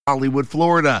Hollywood,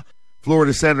 Florida.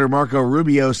 Florida Senator Marco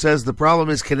Rubio says the problem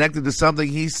is connected to something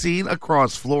he's seen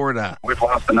across Florida. We've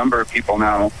lost a number of people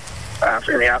now in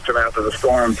the aftermath of the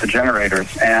storm to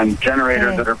generators, and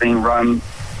generators that are being run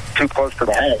too close to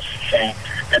the house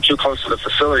and too close to the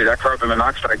facility. That carbon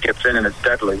monoxide gets in and it's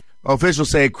deadly.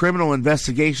 Officials say a criminal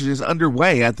investigation is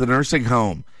underway at the nursing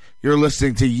home. You're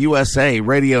listening to USA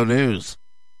Radio News.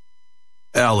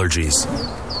 Allergies,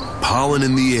 pollen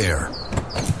in the air,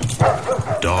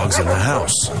 dogs in the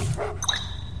house,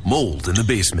 mold in the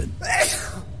basement.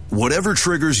 Whatever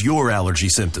triggers your allergy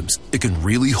symptoms, it can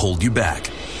really hold you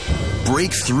back.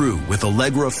 Break through with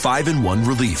Allegra 5-in-1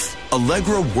 Relief.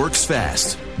 Allegra works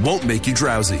fast, won't make you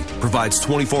drowsy, provides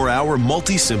 24-hour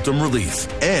multi-symptom relief,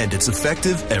 and it's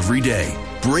effective every day.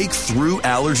 Break through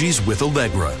allergies with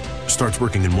Allegra. Starts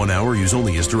working in 1 hour. Use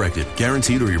only as directed.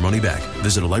 Guaranteed or your money back.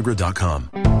 Visit Allegra.com.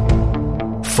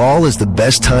 Fall is the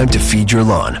best time to feed your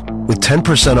lawn. With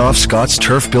 10% off Scott's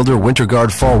Turf Builder Winter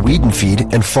Guard Fall Weed and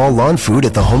Feed and Fall Lawn Food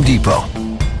at the Home Depot.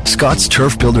 Scott's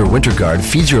Turf Builder Winter Guard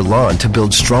feeds your lawn to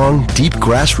build strong, deep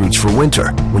grass roots for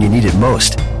winter when you need it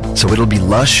most. So it'll be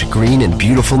lush, green, and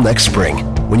beautiful next spring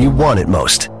when you want it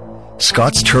most.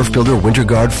 Scott's Turf Builder Winter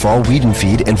Guard Fall Weed and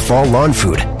Feed and Fall Lawn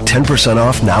Food. 10%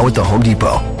 off now at the Home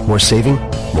Depot. More saving,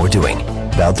 more doing.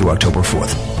 Valid through October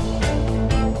 4th.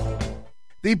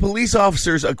 The police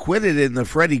officers acquitted in the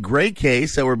Freddie Gray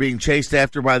case that were being chased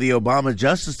after by the Obama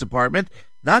Justice Department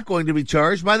not going to be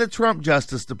charged by the Trump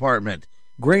Justice Department.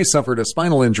 Gray suffered a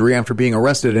spinal injury after being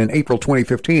arrested in April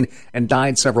 2015 and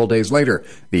died several days later.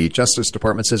 The Justice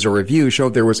Department says a review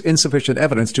showed there was insufficient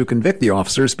evidence to convict the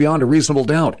officers beyond a reasonable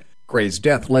doubt. Gray's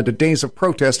death led to days of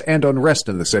protest and unrest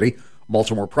in the city.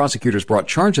 Baltimore prosecutors brought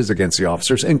charges against the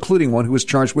officers, including one who was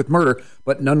charged with murder,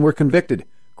 but none were convicted.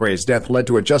 Gray's death led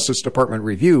to a Justice Department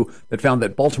review that found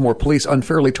that Baltimore police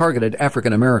unfairly targeted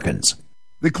African Americans.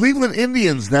 The Cleveland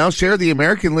Indians now share the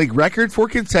American League record for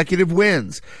consecutive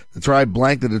wins. The Tribe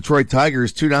blanked the Detroit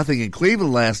Tigers 2-0 in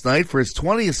Cleveland last night for its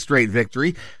 20th straight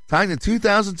victory, tying the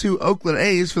 2002 Oakland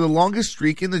A's for the longest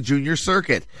streak in the junior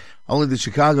circuit. Only the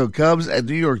Chicago Cubs and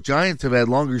New York Giants have had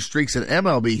longer streaks in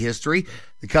MLB history.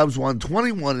 The Cubs won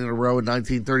 21 in a row in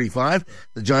 1935.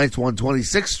 The Giants won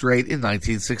 26 straight in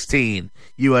 1916.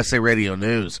 USA Radio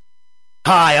News.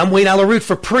 Hi, I'm Wayne Alaroot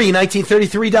for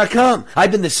Pre-1933.com.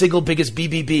 I've been the single biggest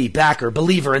BBB, backer,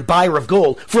 believer, and buyer of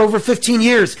gold for over 15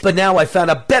 years. But now I found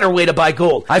a better way to buy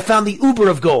gold. I found the Uber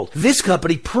of gold. This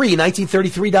company,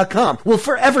 Pre-1933.com, will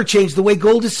forever change the way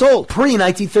gold is sold.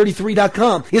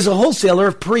 Pre-1933.com is a wholesaler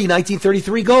of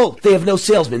Pre-1933 gold. They have no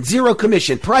salesman, zero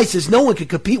commission, prices no one can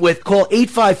compete with. Call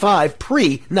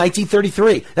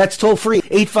 855-PRE-1933. That's toll free,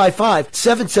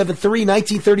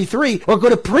 855-773-1933, or go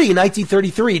to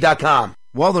Pre-1933.com.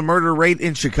 While the murder rate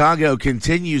in Chicago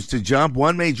continues to jump,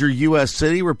 one major U.S.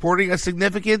 city reporting a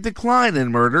significant decline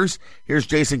in murders. Here's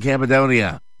Jason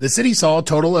Campidonia. The city saw a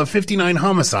total of 59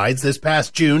 homicides this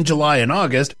past June, July, and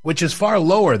August, which is far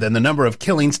lower than the number of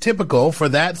killings typical for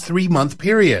that 3-month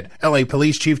period. L.A.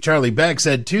 Police Chief Charlie Beck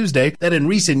said Tuesday that in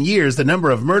recent years, the number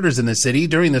of murders in the city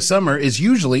during the summer is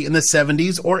usually in the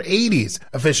 70s or 80s.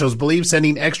 Officials believe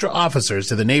sending extra officers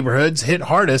to the neighborhoods hit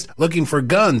hardest, looking for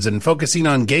guns and focusing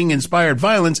on gang-inspired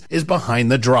violence is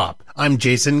behind the drop. I'm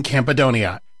Jason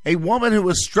Campidonia. A woman who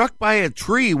was struck by a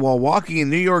tree while walking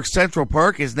in New York Central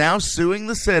Park is now suing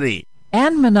the city.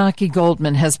 Ann Menaki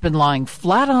Goldman has been lying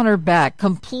flat on her back,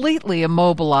 completely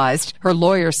immobilized. Her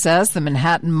lawyer says the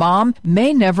Manhattan mom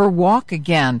may never walk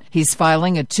again. He's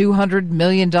filing a $200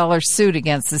 million suit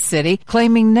against the city,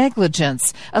 claiming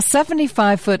negligence. A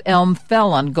 75-foot elm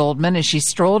fell on Goldman as she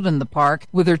strolled in the park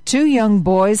with her 2 young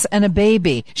boys and a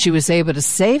baby. She was able to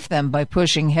save them by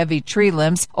pushing heavy tree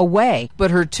limbs away,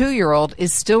 but her 2-year-old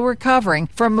is still recovering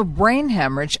from a brain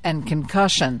hemorrhage and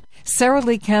concussion. Sarah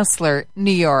Lee Kessler,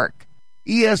 New York.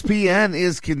 ESPN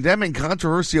is condemning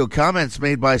controversial comments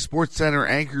made by SportsCenter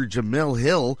anchor Jamil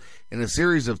Hill. In a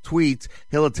series of tweets,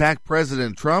 Hill attacked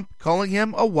President Trump, calling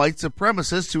him a white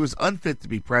supremacist who is unfit to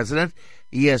be president.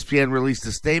 ESPN released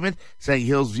a statement saying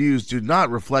Hill's views do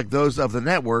not reflect those of the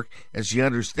network, and she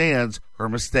understands her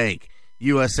mistake.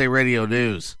 USA Radio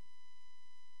News.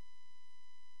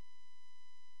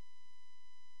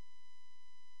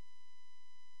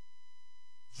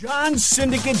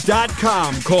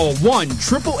 JohnSyndicate.com. Call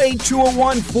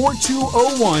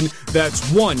 1-888-201-4201. That's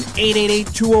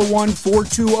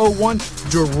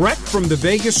 1-888-201-4201. Direct from the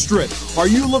Vegas Strip. Are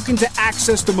you looking to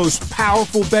access the most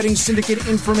powerful betting syndicate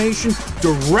information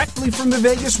directly from the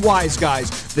Vegas Wise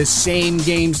Guys? The same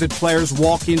games that players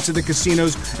walk into the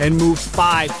casinos and move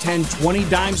 5, 10, 20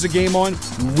 dimes a game on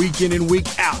week in and week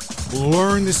out.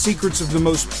 Learn the secrets of the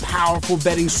most powerful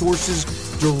betting sources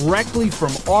directly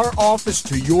from our office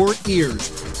to your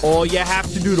ears. All you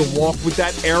have to do to walk with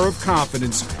that air of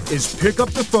confidence is pick up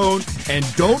the phone and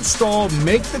don't stall.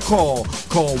 Make the call.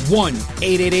 Call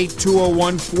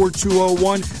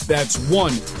 1-888-201-4201. That's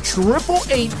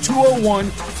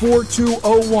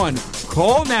 1-888-201-4201.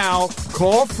 Call now.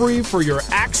 Call free for your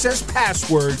access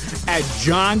password at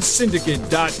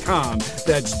johnsyndicate.com.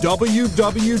 That's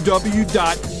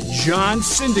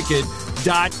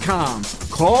www.johnsyndicate.com.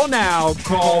 Call now.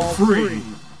 Call free. Easy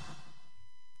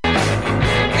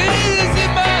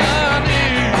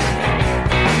money.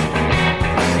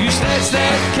 You snatch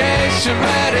that cash and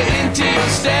ride it into your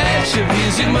stash of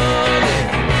easy money.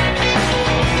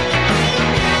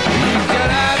 You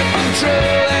got out of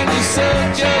control and you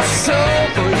sold your soul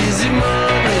for easy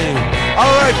money.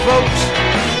 All right, folks.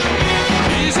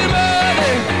 Easy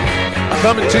money.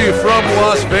 Coming to you from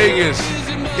Las Vegas,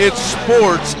 it's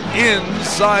Sports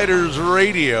Insiders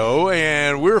Radio,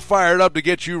 and we're fired up to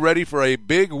get you ready for a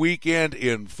big weekend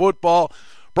in football.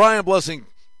 Brian Blessing,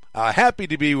 happy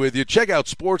to be with you. Check out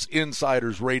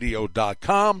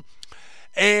sportsinsidersradio.com.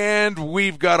 And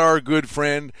we've got our good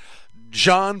friend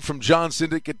John from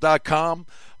johnsyndicate.com.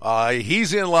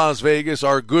 He's in Las Vegas.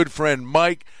 Our good friend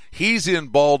Mike, he's in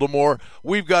Baltimore.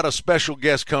 We've got a special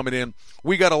guest coming in.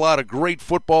 We got a lot of great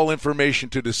football information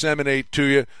to disseminate to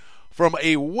you. From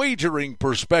a wagering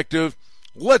perspective,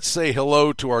 let's say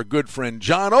hello to our good friend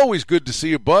John. Always good to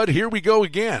see you, bud. Here we go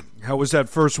again. How was that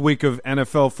first week of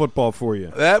NFL football for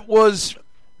you? That was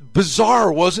bizarre,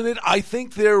 wasn't it? I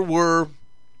think there were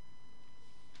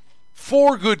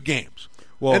 4 good games,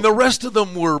 and the rest of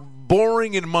them were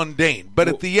boring and mundane. But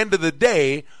at the end of the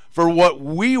day, for what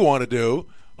we want to do,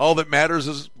 all that matters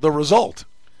is the result.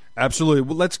 Absolutely.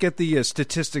 Well, let's get the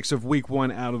statistics of Week 1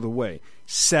 out of the way.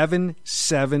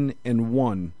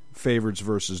 7-7-1 favorites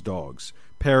versus dogs.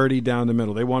 Parity down the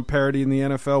middle. They want parity in the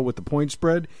NFL with the point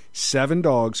spread. 7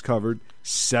 dogs covered,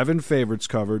 7 favorites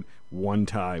covered, 1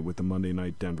 tie with the Monday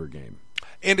night Denver game.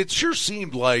 And it sure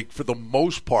seemed like, for the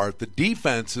most part, the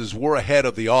defenses were ahead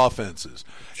of the offenses.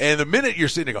 And the minute you're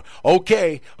sitting there going,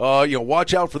 okay,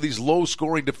 watch out for these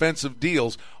low-scoring defensive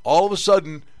deals, all of a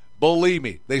sudden, believe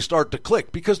me, they start to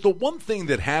click. Because the one thing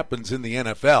that happens in the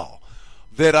NFL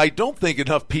that I don't think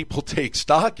enough people take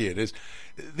stock in is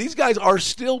these guys are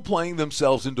still playing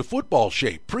themselves into football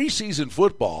shape. Preseason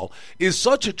football is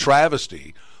such a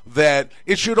travesty that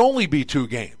it should only be 2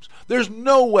 games. There's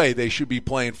no way they should be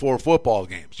playing 4 football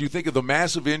games. You think of the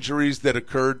massive injuries that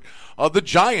occurred. The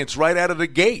Giants right out of the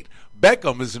gate.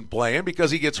 Beckham isn't playing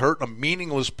because he gets hurt in a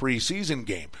meaningless preseason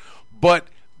game. But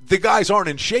the guys aren't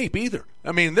in shape either.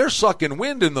 I mean, they're sucking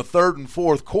wind in the 3rd and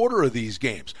 4th quarter of these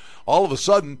games. All of a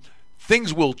sudden,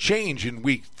 things will change in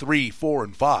week 3, 4,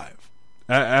 and 5.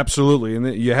 Absolutely,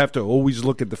 and you have to always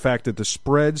look at the fact that the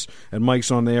spreads, and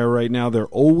Mike's on the air right now, they're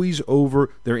always over,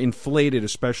 they're inflated,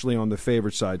 especially on the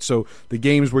favorite side. So the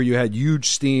games where you had huge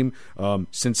steam,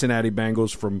 Cincinnati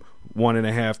Bengals from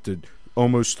 1.5 to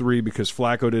almost 3 because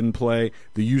Flacco didn't play,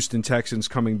 the Houston Texans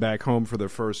coming back home for their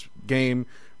first game,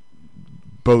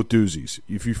 both doozies.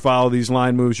 If you follow these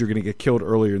line moves, you're going to get killed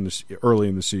early in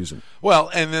the season. Well,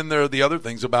 and then there are the other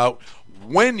things about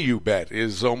when you bet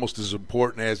is almost as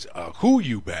important as who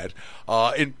you bet.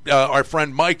 Our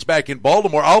friend Mike's back in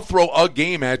Baltimore. I'll throw a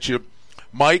game at you,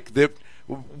 Mike, that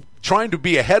trying to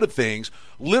be ahead of things,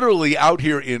 literally out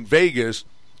here in Vegas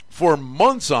for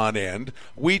months on end,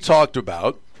 we talked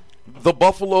about the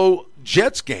Buffalo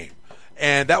Jets game.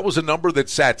 And that was a number that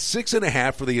sat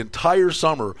 6.5 for the entire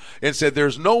summer and said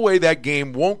there's no way that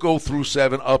game won't go through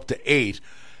 7 up to 8.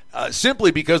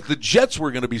 Simply because the Jets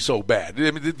were going to be so bad.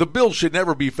 I mean, the Bills should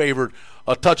never be favored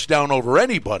a touchdown over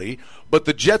anybody, but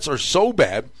the Jets are so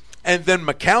bad. And then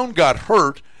McCown got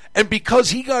hurt, and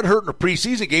because he got hurt in a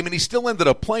preseason game and he still ended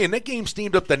up playing, that game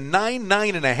steamed up to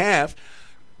 9.5.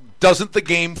 Doesn't the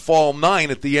game fall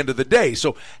 9 at the end of the day?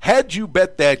 So had you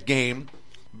bet that game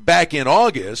back in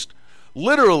August,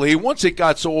 literally, once it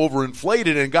got so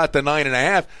overinflated and got to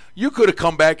 9.5, you could have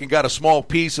come back and got a small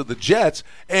piece of the Jets,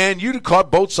 and you'd have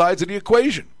caught both sides of the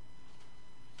equation.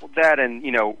 Well, that and,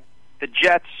 the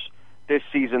Jets this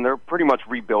season, they're pretty much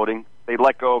rebuilding. They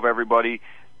let go of everybody.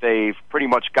 They've pretty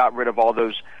much got rid of all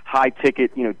those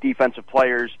high-ticket, defensive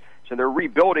players. So they're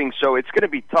rebuilding, so it's going to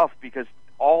be tough because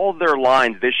all their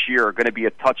lines this year are going to be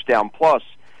a touchdown plus,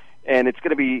 and it's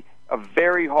going to be a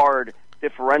very hard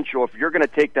differential if you're going to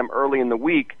take them early in the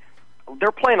week.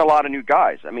 They're playing a lot of new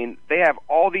guys. I mean, they have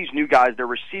all these new guys. Their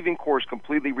receiving core is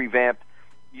completely revamped.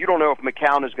 You don't know if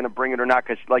McCown is going to bring it or not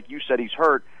because, like you said, he's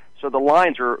hurt. So the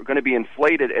lines are going to be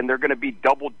inflated, and they're going to be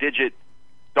double-digit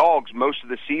dogs most of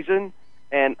the season.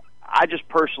 And I just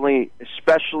personally,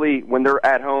 especially when they're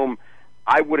at home,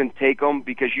 I wouldn't take them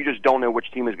because you just don't know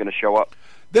which team is going to show up.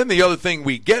 Then the other thing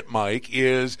we get, Mike,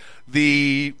 is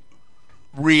the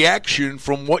reaction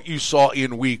from what you saw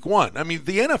in week one. I mean,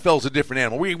 the NFL's a different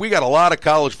animal. We got a lot of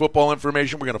college football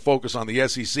information. We're going to focus on the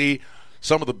SEC,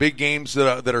 some of the big games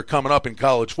that are coming up in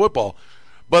college football.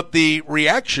 But the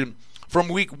reaction from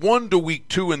week 1 to week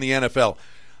 2 in the NFL,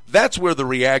 that's where the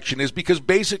reaction is, because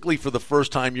basically for the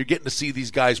first time you're getting to see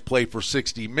these guys play for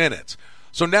 60 minutes.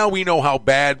 So now we know how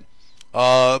bad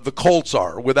the Colts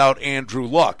are without Andrew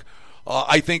Luck.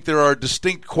 I think there are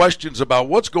distinct questions about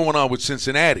what's going on with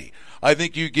Cincinnati. I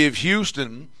think you give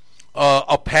Houston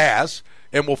a pass,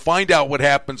 and we'll find out what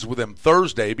happens with them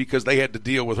Thursday because they had to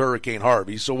deal with Hurricane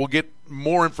Harvey. So we'll get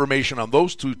more information on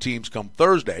those two teams come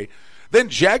Thursday. Then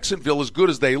Jacksonville, as good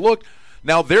as they look,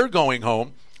 now they're going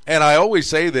home. And I always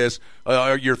say this,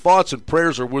 your thoughts and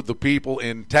prayers are with the people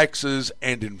in Texas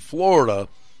and in Florida.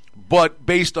 But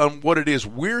based on what it is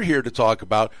we're here to talk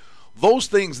about, those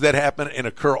things that happen and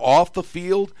occur off the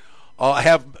field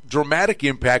have dramatic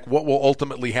impact what will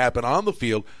ultimately happen on the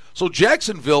field. So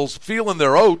Jacksonville's feeling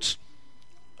their oats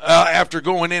after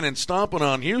going in and stomping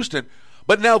on Houston.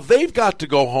 But now they've got to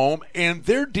go home, and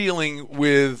they're dealing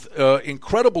with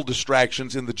incredible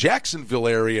distractions in the Jacksonville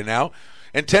area now.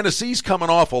 And Tennessee's coming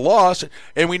off a loss,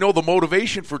 and we know the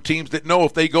motivation for teams that know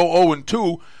if they go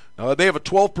 0-2, they have a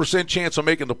 12% chance of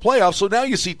making the playoffs. So now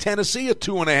you see Tennessee a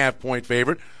 2.5-point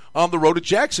favorite on the road at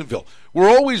Jacksonville. We're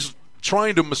always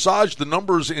trying to massage the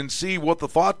numbers and see what the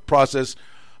thought process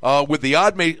with the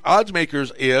odds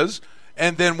makers is,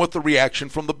 and then what the reaction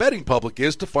from the betting public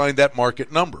is to find that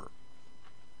market number.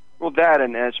 Well, that,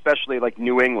 and especially like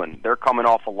New England, they're coming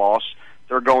off a loss.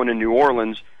 They're going to New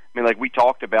Orleans. I mean, like we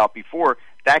talked about before,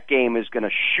 that game is going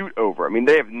to shoot over. I mean,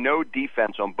 they have no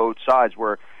defense on both sides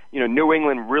where, New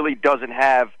England really doesn't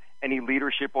have any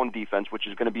leadership on defense, which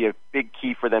is going to be a big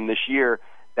key for them this year.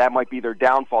 That might be their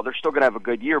downfall. They're still going to have a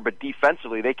good year, but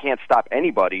defensively they can't stop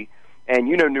anybody. And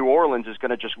New Orleans is going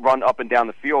to just run up and down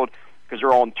the field because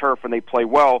they're all on turf and they play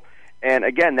well. And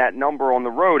again, that number on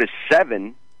the road is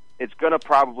 7. It's going to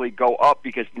probably go up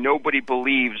because nobody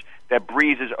believes that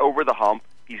Breeze is over the hump.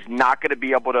 He's not going to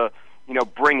be able to,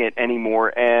 bring it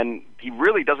anymore, and he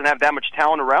really doesn't have that much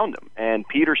talent around him. And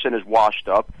Peterson is washed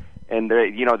up, and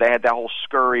they had that whole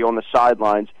scurry on the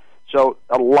sidelines. So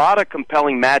a lot of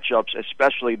compelling matchups,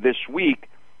 especially this week,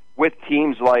 with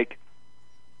teams like,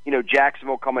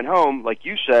 Jacksonville coming home. Like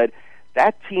you said,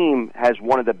 that team has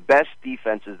one of the best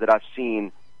defenses that I've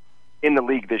seen in the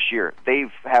league this year. They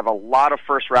have a lot of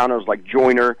first-rounders like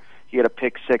Joyner. He had a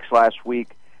pick 6 last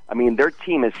week. I mean, their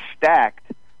team is stacked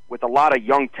with a lot of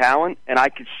young talent, and I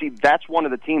could see that's one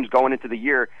of the teams going into the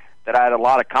year that I had a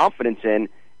lot of confidence in.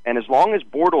 And as long as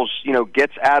Bortles,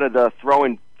 gets out of the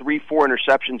throwing 3-4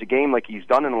 interceptions a game like he's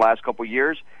done in the last couple of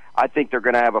years, I think they're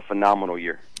going to have a phenomenal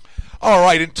year. All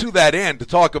right, and to that end, to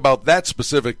talk about that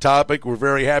specific topic, we're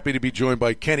very happy to be joined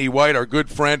by Kenny White, our good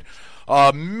friend.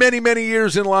 Many, many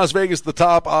years in Las Vegas, the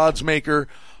top odds maker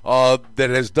that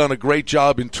has done a great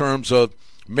job in terms of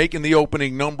making the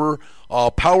opening number,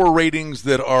 power ratings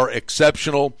that are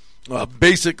exceptional,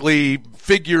 basically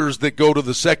figures that go to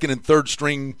the second and third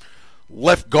string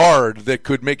left guard that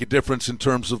could make a difference in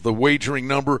terms of the wagering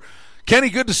number. Kenny,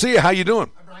 good to see you. How you doing?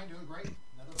 Brian, doing great.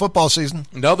 Football season.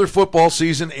 Another football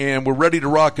season, and we're ready to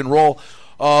rock and roll.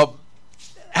 How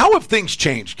have things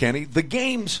changed, Kenny? The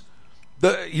games,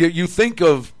 you think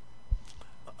of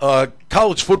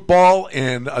college football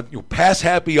and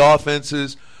pass-happy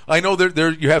offenses. I know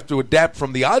there you have to adapt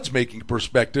from the odds-making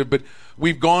perspective, but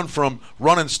we've gone from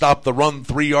run and stop the run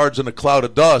 3 yards in a cloud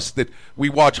of dust that we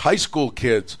watch high school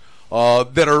kids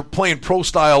that are playing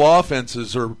pro-style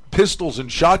offenses or pistols and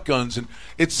shotguns, and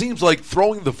it seems like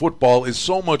throwing the football is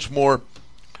so much more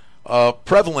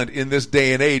prevalent in this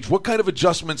day and age. What kind of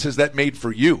adjustments has that made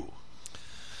for you?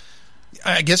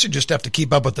 I guess you just have to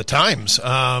keep up with the times.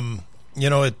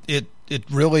 It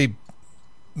really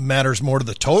matters more to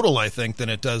the total, I think, than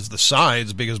it does the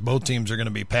sides because both teams are going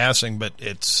to be passing, but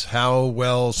it's how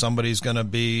well somebody's going to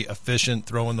be efficient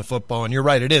throwing the football. And you're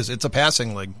right, it is. It's a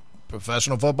passing league.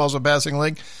 Professional football's a passing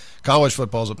league. College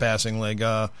football's a passing league.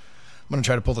 I'm going to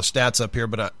try to pull the stats up here,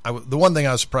 but the one thing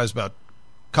I was surprised about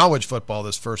college football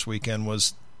this first weekend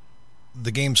was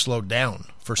the game slowed down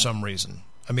for some reason.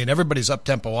 I mean, everybody's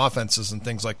up-tempo offenses and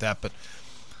things like that, but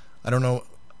I don't know.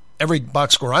 Every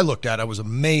box score I looked at, I was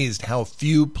amazed how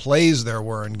few plays there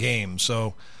were in games.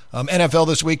 So NFL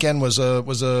this weekend was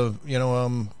a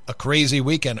crazy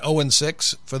weekend.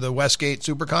 0-6 for the Westgate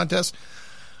Super Contest.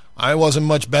 I wasn't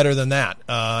much better than that.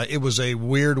 It was a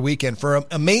weird weekend.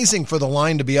 Amazing for the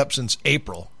line to be up since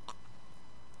April.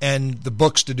 and the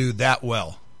books to do that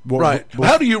well. Right.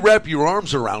 How do you wrap your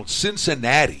arms around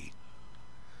Cincinnati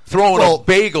throwing a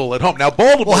bagel at home? Now,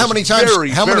 Baltimore's how many times, very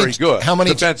good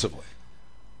defensively.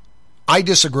 I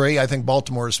disagree. I think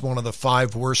Baltimore is one of the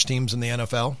 5 worst teams in the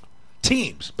NFL.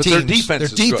 But their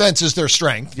defense is their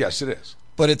strength. Yes, it is.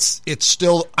 But it's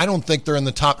still, I don't think they're in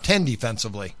the top 10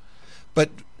 defensively. But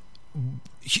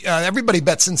everybody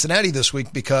bet Cincinnati this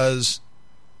week because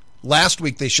last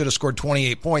week they should have scored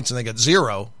 28 points and they got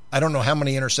 0. I don't know how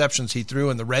many interceptions he threw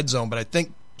in the red zone, but I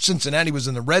think Cincinnati was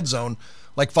in the red zone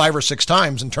like 5 or 6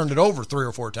 times and turned it over 3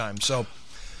 or 4 times. So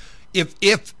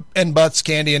if and buts,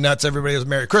 candy and nuts, everybody has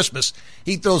Merry Christmas,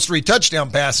 he throws 3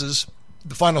 touchdown passes,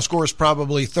 the final score is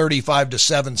probably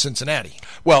 35-7 Cincinnati.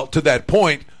 Well, to that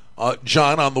point,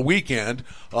 John, on the weekend,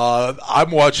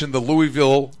 I'm watching the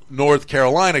Louisville, North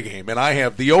Carolina game, and I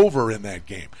have the over in that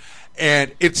game.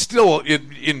 And it's still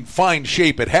in fine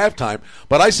shape at halftime,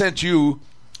 but I sent you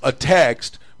a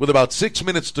text with about 6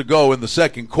 minutes to go in the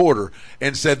second quarter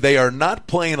and said they are not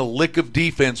playing a lick of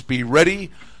defense. Be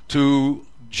ready to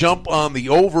jump on the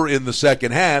over in the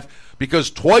second half,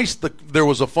 because twice there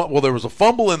was a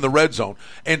fumble in the red zone,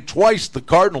 and twice the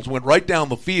Cardinals went right down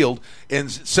the field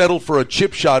and settled for a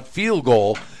chip shot field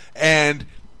goal. And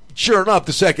sure enough,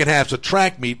 the second half's a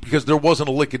track meet because there wasn't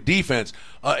a lick of defense.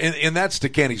 And that's to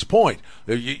Kenny's point.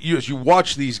 As you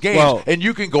watch these games, and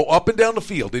you can go up and down the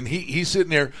field, and he's sitting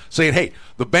there saying, hey,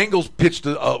 the Bengals pitched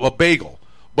a bagel,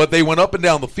 but they went up and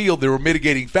down the field. They were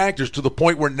mitigating factors to the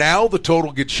point where now the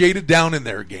total gets shaded down in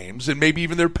their games, and maybe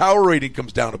even their power rating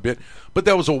comes down a bit. But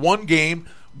that was a one game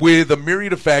with a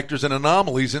myriad of factors and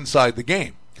anomalies inside the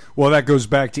game. Well, that goes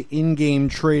back to in-game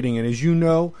trading, and as you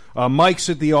know, Mike's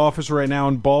at the office right now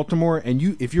in Baltimore, and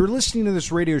if you're listening to this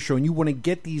radio show and you want to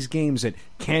get these games that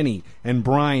Kenny and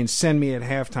Brian send me at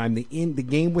halftime, the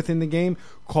game within the game,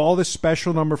 call the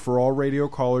special number for all radio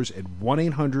callers at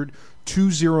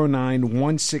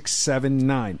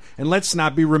 1-800-209-1679. And let's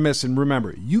not be remiss, and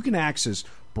remember, you can access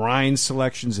Brian's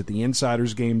selections at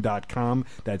theinsidersgame.com.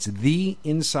 That's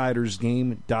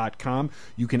theinsidersgame.com.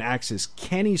 You can access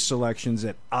Kenny's selections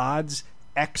at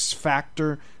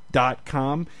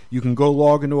oddsxfactor.com. You can go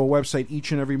log into a website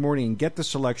each and every morning and get the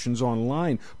selections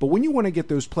online. But when you want to get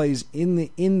those plays in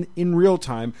real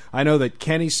time, I know that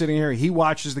Kenny's sitting here, he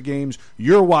watches the games,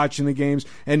 you're watching the games,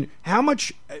 and how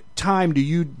much time do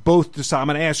you both decide? I'm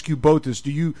going to ask you both this. Do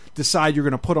you decide you're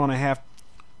going to put on a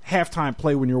halftime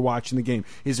play when you're watching the game?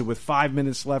 Is it with 5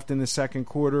 minutes left in the second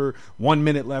quarter, 1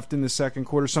 minute left in the second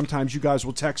quarter? Sometimes you guys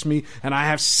will text me, and I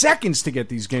have seconds to get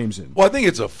these games in. Well, I think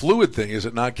it's a fluid thing, is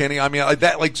it not, Kenny? I mean,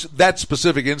 that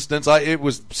specific instance, it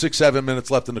was 6-7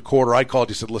 minutes left in the quarter. I called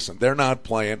you, said, listen, they're not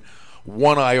playing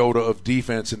one iota of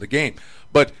defense in the game.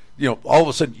 But all of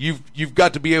a sudden, you've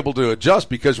got to be able to adjust,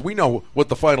 because we know what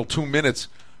the final 2 minutes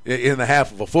in the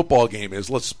half of a football game is.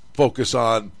 Let's focus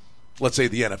on, let's say,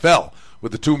 the NFL.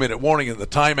 With the 2-minute warning and the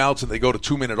timeouts, and they go to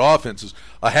 2-minute offenses,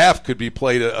 a half could be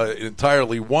played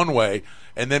entirely one way,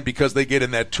 and then because they get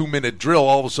in that 2-minute drill,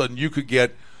 all of a sudden you could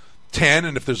get 10,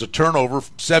 and if there's a turnover,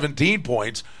 17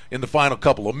 points in the final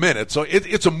couple of minutes. So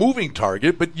it's a moving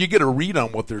target, but you get a read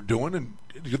on what they're doing, and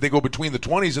they go between the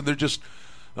 20s, and they're just,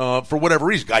 for whatever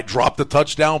reason, guy dropped a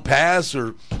touchdown pass,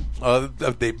 or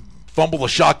they fumble a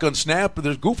shotgun snap, and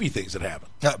there's goofy things that happen.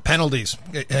 Penalties.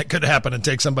 It could happen and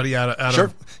take somebody out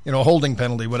sure. of holding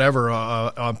penalty, whatever,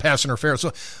 on pass interference.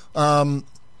 So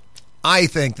I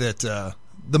think that the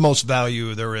most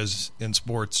value there is in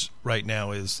sports right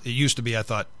now is, it used to be, I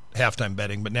thought, halftime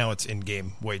betting, but now it's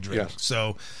in-game wagering. Yes.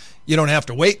 So you don't have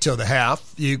to wait till the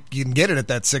half. You can get it at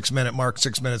that 6 minute mark,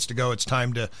 6 minutes to go. It's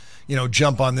time to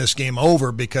jump on this game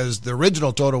over, because the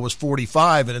original total was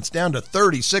 45 and it's down to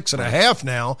 36.5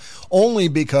 now, only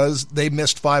because they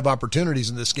missed 5 opportunities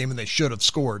in this game and they should have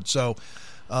scored. So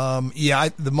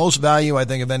the most value, I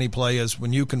think, of any play is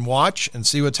when you can watch and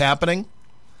see what's happening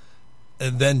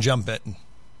and then jump it.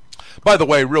 By the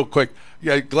way, real quick,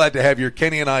 glad to have you.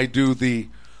 Kenny and I do the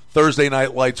Thursday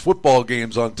Night Lights football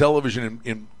games on television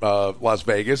in Las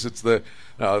Vegas. It's the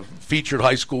featured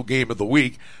high school game of the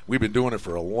week. We've been doing it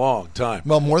for a long time.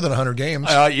 Well, more than 100 games.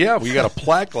 Yeah, we got a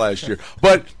plaque last year.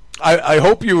 But I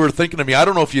hope you were thinking of me. I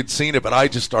don't know if you'd seen it, but I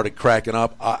just started cracking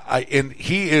up. And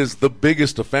he is the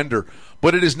biggest offender.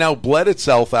 But it has now bled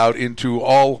itself out into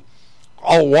all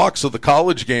walks of the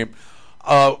college game.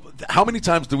 How many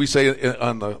times do we say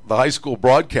on the high school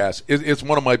broadcast, it's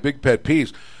one of my big pet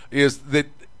peeves, is that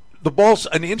the ball's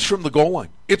an inch from the goal line.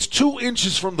 It's 2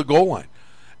 inches from the goal line.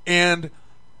 And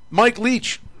Mike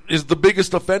Leach is the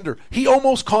biggest offender. He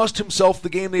almost cost himself the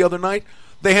game the other night.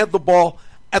 They had the ball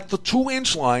at the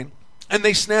 2-inch line, and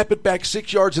they snap it back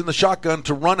 6 yards in the shotgun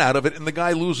to run out of it, and the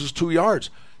guy loses 2 yards.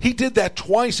 He did that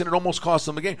twice, and it almost cost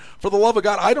them the game. For the love of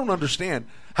God, I don't understand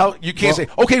how you can't say,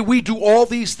 okay, we do all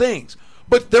these things.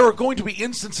 But there are going to be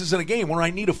instances in a game where I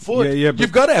need a foot.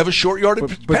 You've got to have a short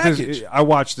yardage package. I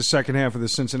watched the second half of the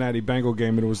Cincinnati Bengal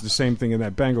game, and it was the same thing in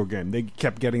that Bengal game. They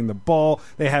kept getting the ball.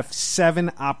 They have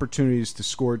 7 opportunities to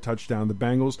score a touchdown, the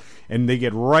Bengals, and they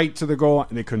get right to the goal,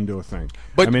 and they couldn't do a thing.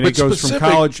 It goes from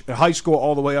college, high school,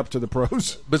 all the way up to the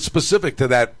pros. But specific to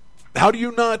that, how do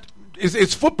you not –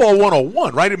 it's football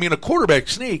 101, right? I mean, a quarterback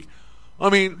sneak – I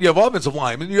mean, you have offensive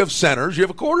linemen, you have centers, you have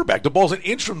a quarterback. The ball's an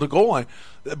inch from the goal line.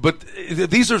 But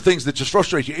these are things that just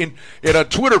frustrate you. And on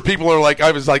Twitter, people are like,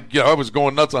 I was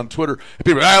going nuts on Twitter.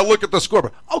 People are, look at the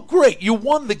score. Oh, great, you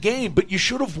won the game, but you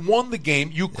should have won the game.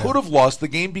 You could have lost the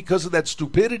game because of that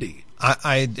stupidity.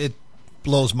 It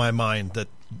blows my mind that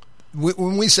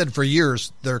when we said for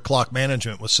years their clock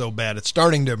management was so bad, it's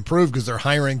starting to improve because they're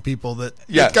hiring people that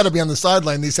it's got to be on the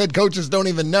sideline. These head coaches don't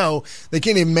even know. They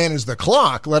can't even manage the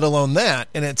clock, let alone that.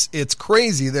 And it's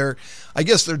crazy. I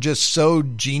guess they're just so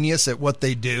genius at what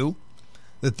they do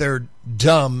that they're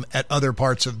dumb at other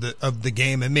parts of the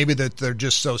game, and maybe that they're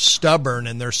just so stubborn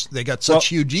and they got such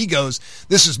huge egos.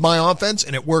 This is my offense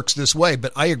and it works this way.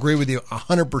 But I agree with you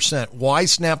 100%. Why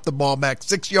snap the ball back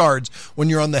 6 yards when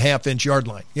you're on the half-inch yard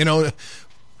line? You know,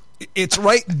 it's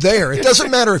right there. It doesn't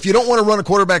matter if you don't want to run a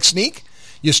quarterback sneak.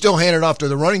 You still hand it off to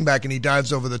the running back, and he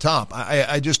dives over the top.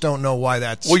 I just don't know why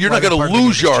that's. Well, you're not going to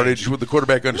lose yardage with the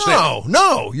quarterback under snap.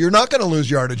 No, you're not going to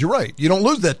lose yardage. You're right. You don't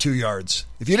lose that 2 yards.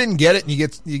 If you didn't get it and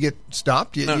you get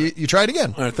stopped, you try it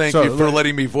again. All right, thank you for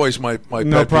letting me voice my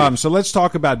no problem. So let's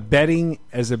talk about betting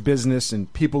as a business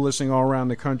and people listening all around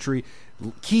the country.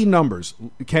 Key numbers.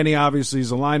 Kenny obviously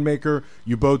is a line maker.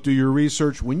 You both do your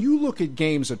research. When you look at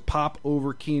games that pop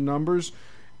over key numbers,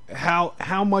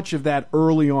 how much of that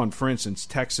early on? For instance,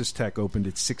 Texas Tech opened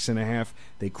at 6.5.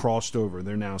 They crossed over.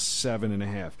 They're now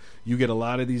 7.5. You get a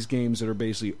lot of these games that are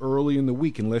basically early in the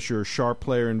week, unless you're a sharp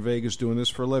player in Vegas doing this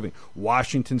for a living.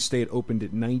 Washington State opened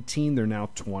at 19. They're now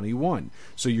 21.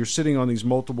 So you're sitting on these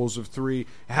multiples of 3.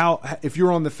 If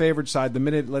you're on the favorite side, the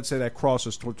minute, let's say, that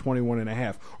crosses to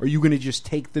 21.5, are you going to just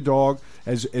take the dog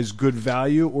as good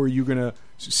value, or are you going to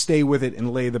stay with it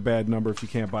and lay the bad number if you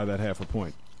can't buy that half a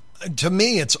point? To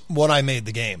me, it's what I made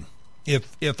the game.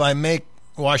 If I make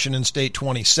Washington State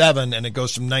 27 and it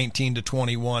goes from 19 to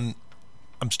 21,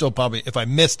 I'm still probably, if I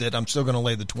missed it, I'm still going to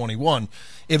lay the 21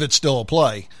 if it's still a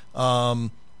play.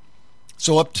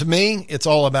 So up to me, it's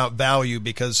all about value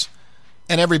because,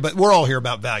 and everybody, we're all here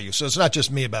about value. So it's not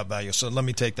just me about value. So let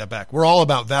me take that back. We're all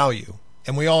about value,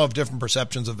 and we all have different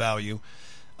perceptions of value.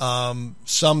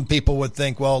 Some people would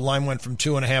think, well, line went from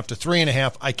 2.5 to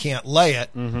 3.5. I can't lay it.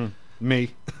 Mm-hmm.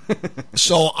 Me.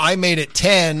 So I made it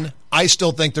 10. I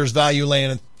still think there's value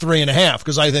laying at 3.5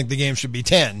 because I think the game should be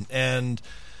 10. And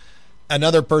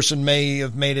another person may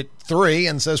have made it 3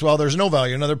 and says, well, there's no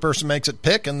value. Another person makes it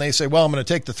pick and they say, well, I'm going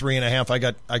to take the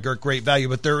 3.5. I got great value.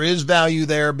 But there is value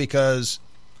there because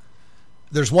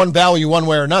there's one value one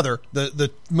way or another.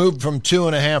 The move from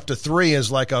 2.5 to 3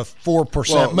 is like a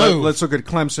 4% move. Let's look at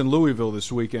Clemson-Louisville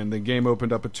this weekend. The game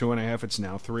opened up at 2.5. It's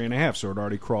now 3.5, so it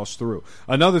already crossed through.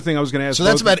 Another thing I was going to ask. So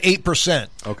that's about 8%.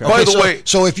 Okay. By the way,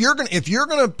 so if you're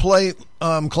going to play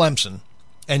Clemson,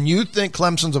 and you think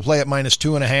Clemson's a play at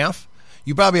 -2.5,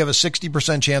 you probably have a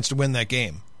 60% chance to win that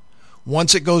game.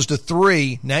 Once it goes to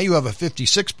 3, now you have a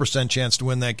 56% chance to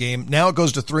win that game. Now it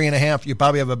goes to 3.5, you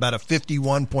probably have about a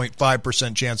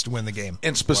 51.5% chance to win the game.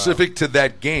 And specific to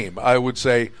that game, I would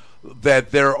say that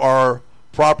there are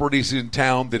properties in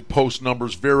town that post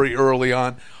numbers very early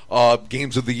on,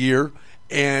 games of the year,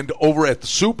 and over at the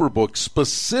Superbook,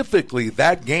 specifically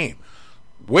that game,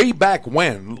 way back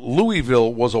when,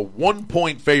 Louisville was a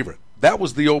 1-point favorite. That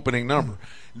was the opening number.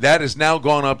 That has now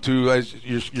gone up to, as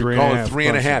you're calling it,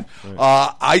 3.5.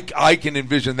 Right. I can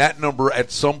envision that number at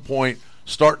some point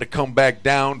starting to come back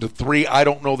down to 3. I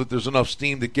don't know that there's enough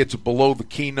steam that gets it below the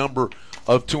key number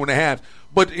of 2.5.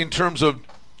 But in terms of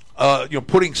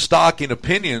putting stock in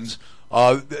opinions,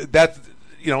 that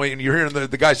and you're hearing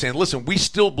the guy saying, "Listen, we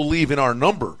still believe in our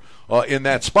number in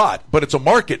that spot, but it's a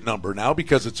market number now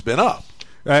because it's been up."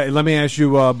 Let me ask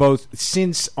you both,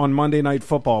 since on Monday Night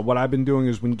Football, what I've been doing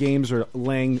is when games are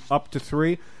laying up to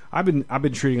 3, I've been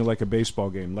treating it like a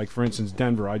baseball game. Like, for instance,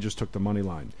 Denver, I just took the money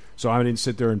line. So I didn't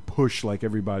sit there and push like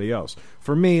everybody else.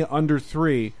 For me, under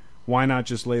 3, why not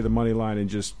just lay the money line and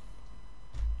just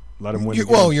let them win the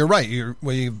game? Well, you're right.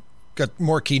 You've got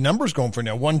more key numbers going for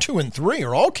now. 1, 2, and 3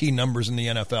 are all key numbers in the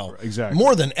NFL. Exactly.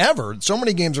 More than ever. So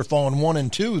many games are falling 1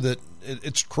 and 2 that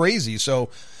it's crazy. So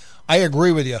I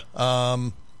agree with you.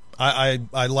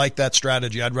 I like that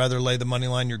strategy. I'd rather lay the money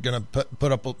line. You're going to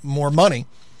put up more money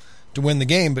to win the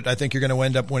game, but I think you're going to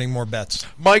end up winning more bets.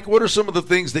 Mike, what are some of the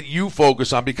things that you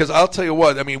focus on? Because I'll tell you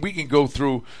what, I mean, we can go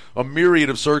through a myriad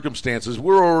of circumstances.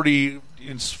 We're already,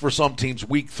 for some teams,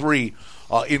 week 3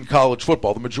 in college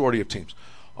football, the majority of teams.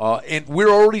 And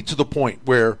we're already to the point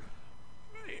where,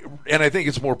 and I think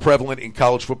it's more prevalent in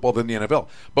college football than the NFL,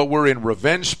 but we're in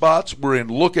revenge spots, we're in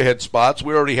look-ahead spots.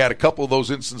 We already had a couple of those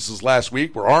instances last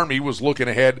week where Army was looking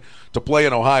ahead to play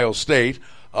in Ohio State,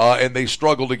 and they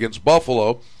struggled against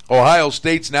Buffalo. Ohio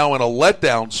State's now in a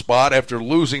letdown spot after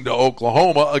losing to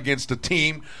Oklahoma against a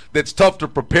team that's tough to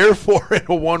prepare for in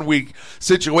a one-week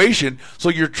situation. So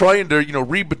you're trying to,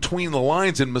 read between the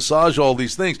lines and massage all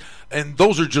these things. And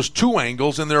those are just 2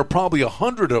 angles, and there are probably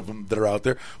 100 of them that are out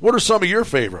there. What are some of your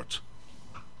favorites?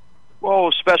 Well,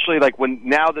 especially like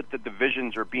now that the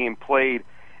divisions are being played,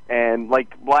 and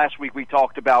like last week we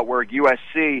talked about where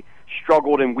USC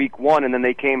struggled in week 1, and then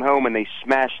they came home and they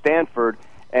smashed Stanford,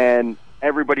 and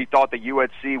everybody thought that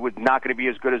USC was not going to be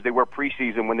as good as they were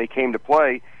preseason when they came to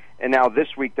play. And now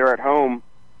this week they're at home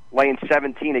laying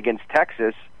 17 against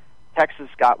Texas. Texas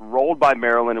got rolled by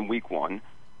Maryland in week 1.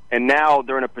 And now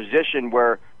they're in a position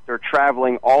where they're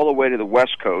traveling all the way to the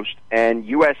West Coast. And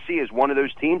USC is one of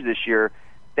those teams this year.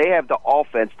 They have the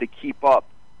offense to keep up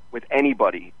with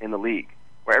anybody in the league.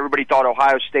 Where everybody thought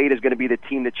Ohio State is going to be the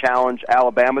team to challenge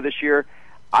Alabama this year,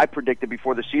 I predicted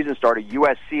before the season started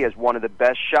USC has one of the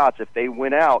best shots if they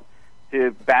win out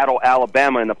to battle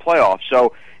Alabama in the playoffs.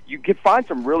 So you can find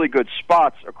some really good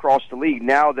spots across the league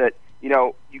now that,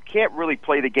 you can't really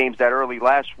play the games that early.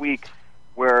 Last week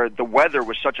where the weather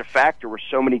was such a factor, where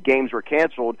so many games were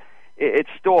canceled, it's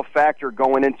still a factor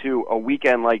going into a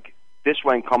weekend like this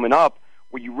one coming up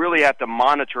where you really have to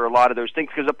monitor a lot of those things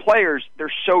because the players,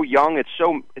 they're so young. It's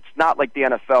not like the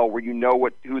NFL where you know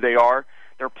who they are.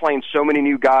 They're playing so many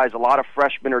new guys. A lot of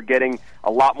freshmen are getting a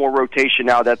lot more rotation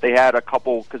now that they had a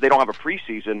couple, because they don't have a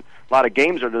preseason, a lot of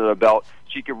games under their belt,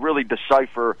 so you can really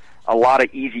decipher a lot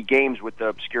of easy games with the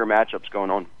obscure matchups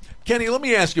going on. Kenny, let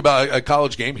me ask you about a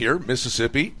college game here,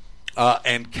 Mississippi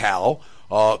and Cal.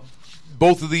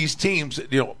 Both of these teams,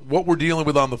 what we're dealing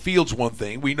with on the field's one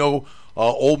thing. We know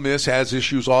Ole Miss has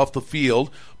issues off the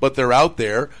field, but they're out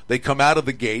there. They come out of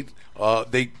the gate.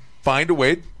 They find a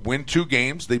way, win 2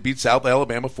 games. They beat South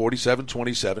Alabama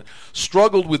 47-27.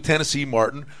 Struggled with Tennessee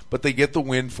Martin, but they get the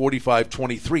win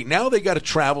 45-23. Now they got to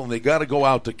travel, and they got to go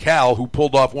out to Cal, who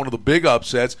pulled off one of the big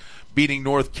upsets, beating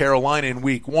North Carolina in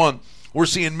week 1. We're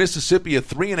seeing Mississippi a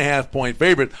 3.5-point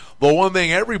favorite. The one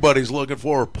thing everybody's looking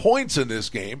for are points in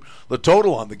this game. The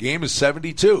total on the game is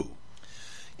 72.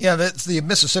 Yeah, the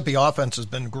Mississippi offense has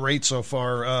been great so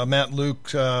far. Matt Luke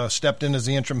stepped in as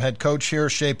the interim head coach here.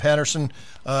 Shea Patterson,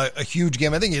 a huge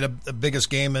game. I think he had the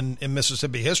biggest game in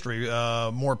Mississippi history,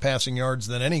 more passing yards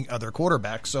than any other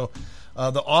quarterback. So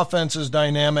the offense is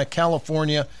dynamic.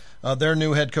 California, their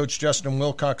new head coach, Justin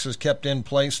Wilcox, has kept in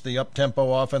place the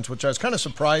up-tempo offense, which I was kind of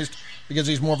surprised because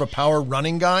he's more of a power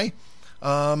running guy.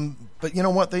 But you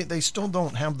know what? They still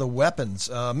don't have the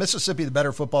weapons. Mississippi, the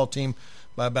better football team,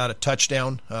 by about a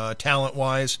touchdown,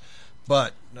 talent-wise.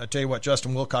 But I tell you what,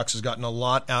 Justin Wilcox has gotten a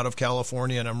lot out of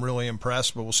California, and I'm really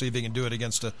impressed. But we'll see if he can do it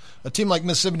against a team like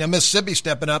Mississippi. Now, Mississippi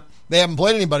stepping up. They haven't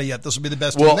played anybody yet. This will be the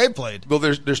best team they've played. Well,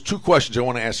 there's 2 questions I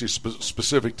want to ask you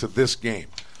specific to this game.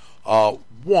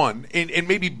 One, and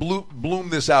maybe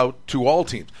bloom this out to all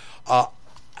teams.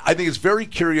 I think it's very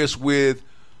curious with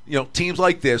teams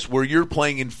like this where you're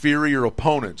playing inferior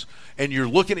opponents and you're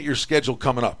looking at your schedule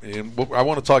coming up. And I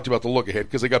want to talk to you about the look ahead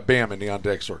because they got Bam in the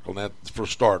on-deck circle, and that's for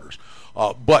starters.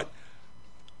 But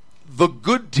the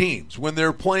good teams, when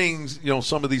they're playing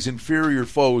some of these inferior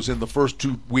foes in the first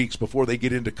 2 weeks before they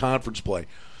get into conference play,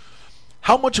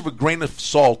 how much of a grain of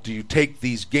salt do you take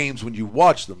these games when you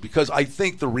watch them? Because I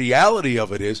think the reality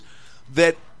of it is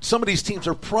that some of these teams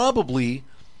are probably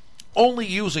only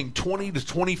using 20 to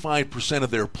 25%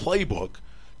 of their playbook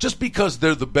just because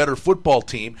they're the better football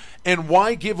team. And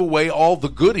why give away all the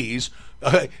goodies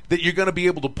that you're going to be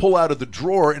able to pull out of the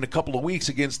drawer in a couple of weeks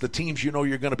against the teams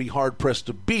you're going to be hard-pressed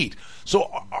to beat?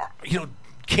 So,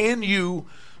 can you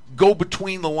go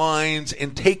between the lines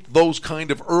and take those kind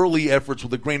of early efforts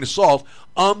with a grain of salt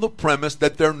on the premise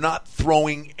that they're not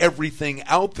throwing everything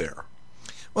out there?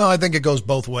 Well, I think it goes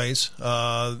both ways.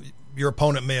 Your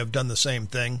opponent may have done the same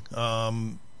thing.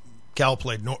 Cal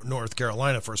played North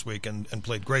Carolina first week and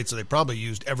played great, so they probably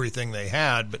used everything they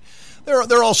had. But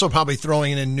they're also probably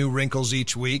throwing in new wrinkles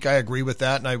each week. I agree with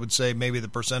that, and I would say maybe the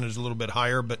percentage is a little bit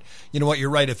higher. But you know what? You're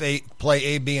right. If play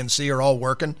A, B, and C are all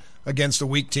working against a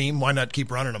weak team, why not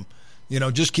keep running them?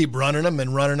 Just keep running them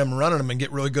and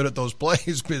get really good at those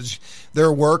plays because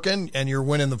they're working and you're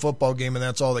winning the football game, and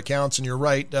that's all that counts. And you're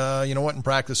right. You know what? In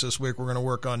practice this week, we're going to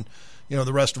work on,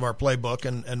 the rest of our playbook,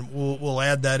 and we'll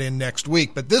add that in next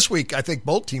week. But this week, I think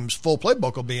both teams' full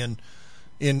playbook will be in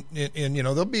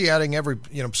they'll be adding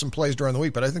some plays during the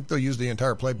week, but I think they'll use the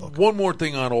entire playbook. One more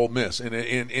thing on Ole Miss,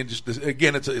 and just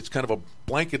again, it's kind of a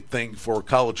blanket thing for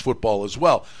college football as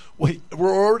well. We're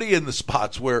already in the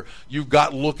spots where you've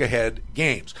got look-ahead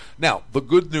games. Now, the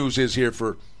good news is here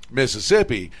for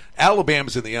Mississippi,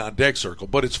 Alabama's in the on-deck circle,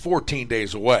 but it's 14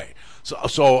 days away.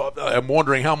 So I'm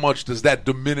wondering how much does that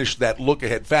diminish that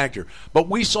look-ahead factor. But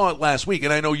we saw it last week,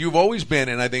 and I know you've always been,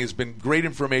 and I think it's been great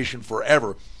information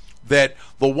forever, that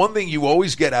the one thing you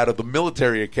always get out of the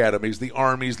military academies, the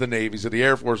armies, the navies, and the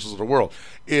air forces of the world,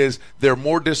 is they're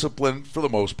more disciplined for the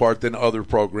most part than other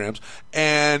programs,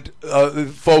 and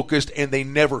focused, and they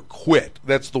never quit.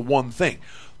 That's the one thing.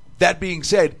 That being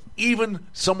said, even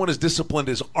someone as disciplined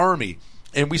as Army,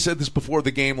 and we said this before the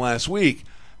game last week,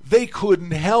 they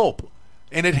couldn't help,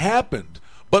 and it happened.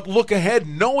 But look ahead,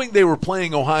 knowing they were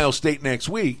playing Ohio State next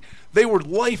week, they were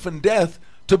life and death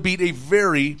to beat a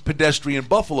very pedestrian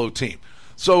Buffalo team.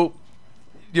 So,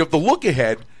 the look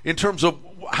ahead in terms of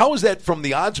how is that from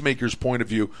the odds maker's point of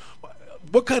view?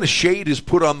 What kind of shade is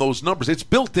put on those numbers? It's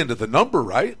built into the number,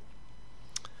 right?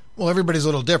 Well, everybody's a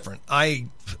little different. I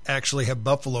actually have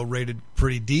Buffalo rated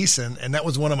pretty decent, and that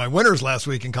was one of my winners last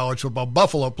week in college football.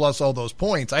 Buffalo plus all those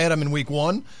points. I had them in week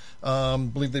 1. I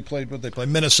believe they played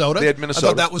Minnesota. They had Minnesota. I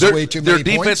thought that was way too many points.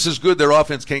 Their defense is good. Their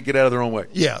offense can't get out of their own way.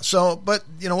 Yeah. So, but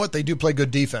you know what? They do play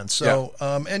good defense. So,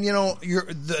 I'll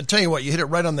tell you what, you hit it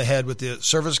right on the head with the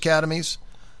service academies.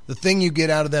 The thing you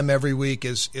get out of them every week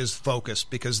is focus,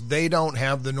 because they don't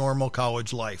have the normal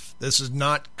college life. This is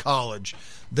not college.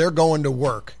 They're going to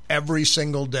work every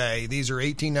single day. These are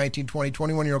 18, 19, 20,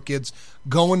 21-year-old kids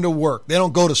going to work. They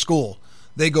don't go to school.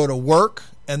 They go to work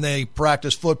and they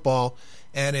practice football.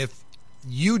 And if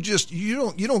you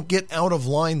don't get out of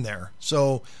line there.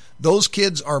 So those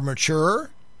kids are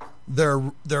mature.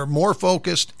 They're more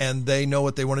focused, and they know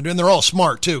what they want to do, and they're all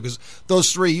smart too. Because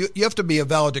those three, you have to be a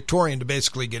valedictorian to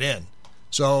basically get in.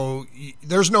 So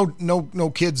there's no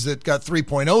kids that got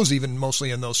 3.0s even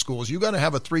mostly in those schools. You got to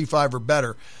have a 3.5 or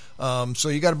better. So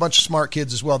you got a bunch of smart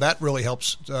kids as well. That really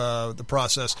helps the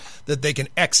process that they can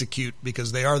execute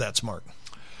because they are that smart.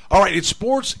 All right, it's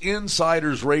Sports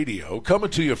Insiders Radio coming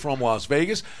to you from Las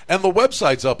Vegas, and the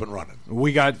website's up and running.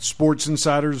 We got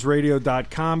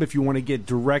sportsinsidersradio.com. If you want to get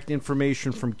direct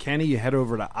information from Kenny, you head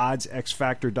over to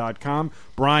oddsxfactor.com.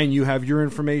 Brian, you have your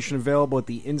information available at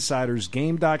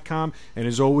theinsidersgame.com. And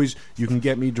as always, you can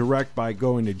get me direct by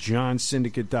going to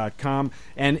johnsyndicate.com.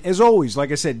 And as always,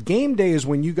 like I said, game day is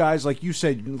when you guys, like you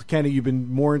said, Kenny, you've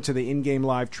been more into the in-game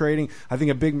live trading. I think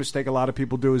a big mistake a lot of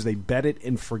people do is they bet it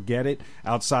and forget it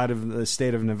outside of the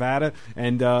state of Nevada,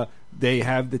 and they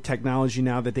have the technology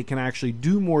now that they can actually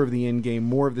do more of the in-game,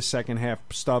 more of the second half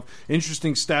stuff.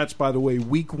 Interesting stats, by the way,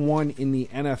 week 1 in the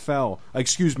NFL,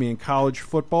 in college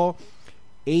football,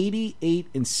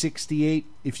 88-68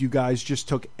 if you guys just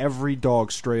took every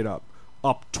dog straight up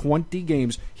 20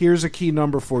 games. Here's a key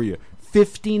number for you,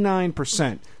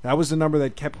 59%. That was the number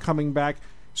that kept coming back.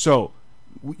 So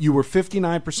you were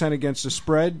 59% against the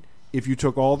spread. If you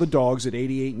took all the dogs at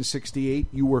 88-68,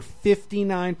 you were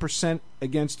 59%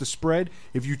 against the spread.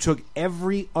 If you took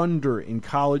every under in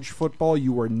college football,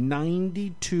 you were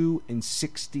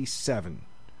 92-67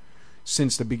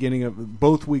 since the beginning of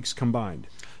both weeks combined.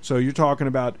 So you're talking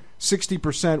about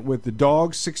 60% with the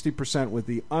dogs, 60% with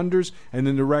the unders, and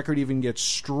then the record even gets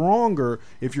stronger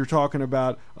if you're talking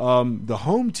about the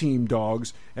home team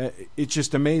dogs. It's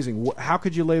just amazing. How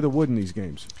could you lay the wood in these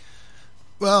games?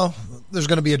 Well, there's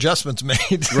going to be adjustments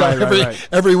made. Right.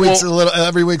 Every week's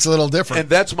a little different. And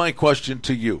that's my question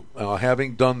to you.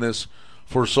 Having done this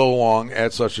for so long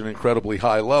at such an incredibly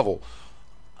high level,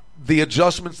 the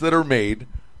adjustments that are made,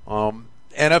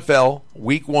 NFL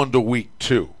week 1 to week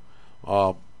 2.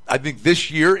 I think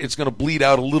this year it's going to bleed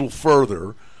out a little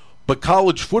further, but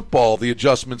college football, the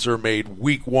adjustments are made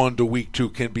week 1 to week 2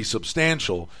 can be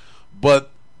substantial,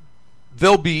 but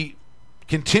they'll be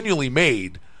continually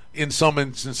made in some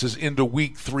instances into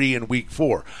week 3 and week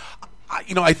 4.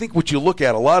 I think what you look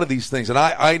at, a lot of these things, and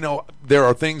I know there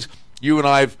are things you and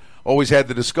I've always had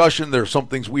the discussion. There are some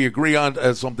things we agree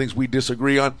on, some things we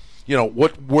disagree on.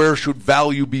 Where should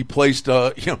value be placed,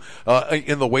 in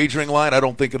the wagering line? I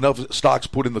don't think enough stocks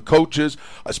put in the coaches.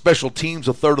 Special teams,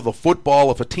 a third of the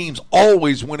football. If a team's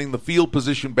always winning the field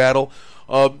position battle,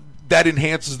 that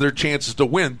enhances their chances to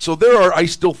win. So there are, I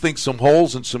still think, some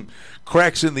holes and some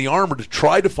cracks in the armor to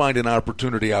try to find an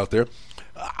opportunity out there.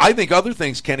 I think other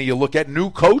things, Kenny, you look at new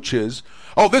coaches.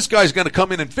 Oh, this guy's going to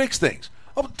come in and fix things.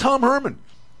 Oh, Tom Herman,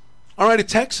 all right, at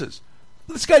Texas.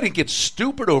 This guy didn't get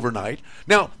stupid overnight.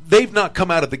 Now, they've not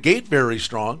come out of the gate very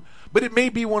strong, but it may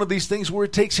be one of these things where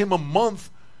it takes him a month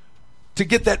to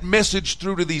get that message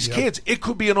through to these kids. It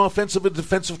could be an offensive and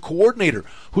defensive coordinator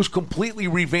who's completely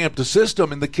revamped the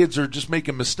system and the kids are just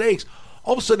making mistakes.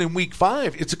 All of a sudden in week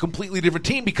 5, it's a completely different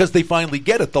team because they finally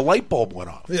get it. The light bulb went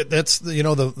off.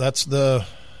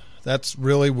 That's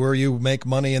really where you make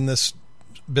money in this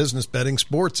business, betting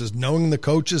sports, is knowing the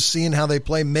coaches, seeing how they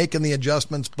play, making the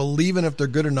adjustments, believing if they're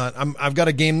good or not. I've got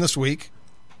a game this week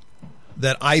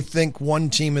that I think one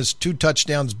team is 2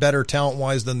 touchdowns better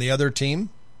talent-wise than the other team,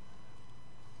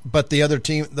 but the other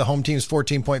team, the home team, is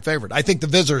 14-point favorite. I think the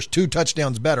visitors 2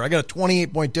 touchdowns better. I got a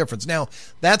 28-point difference. Now,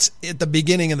 that's at the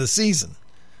beginning of the season.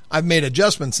 I've made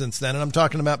adjustments since then, and I'm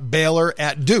talking about Baylor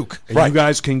at Duke. And you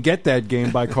guys can get that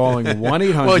game by calling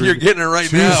 1-800. Well, you're getting it right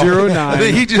now.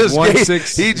 209. He just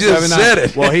said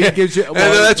it. Well, he gives you.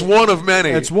 Well, that's one of many.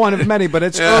 It's one of many, but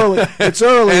it's early. It's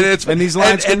early, and these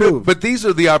lines can move. But these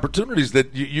are the opportunities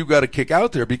that you got to kick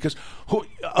out there because,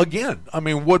 again, I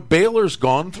mean, what Baylor's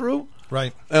gone through.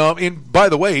 Right. And by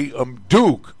the way,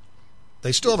 Duke.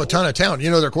 They still have a ton of talent.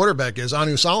 You know their quarterback is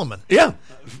Anu Solomon. Yeah.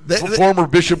 Former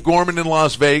Bishop Gorman in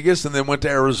Las Vegas and then went to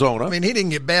Arizona. I mean, he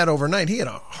didn't get bad overnight. He had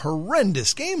a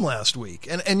horrendous game last week.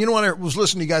 And you know what? I was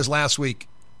listening to you guys last week,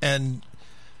 and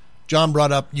John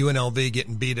brought up UNLV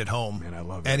getting beat at home. Man, I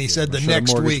love that. And he game. said the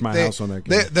next week the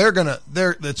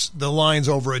line's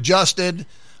over adjusted.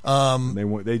 And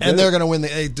they're going to win.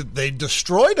 They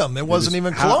destroyed them. It wasn't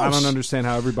even close. I don't understand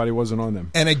how everybody wasn't on them.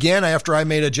 And again, after I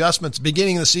made adjustments,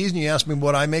 beginning of the season, you asked me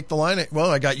what I make the line at. Well,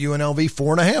 I got UNLV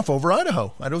 4.5 over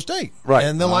Idaho State. Right.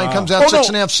 And the line comes out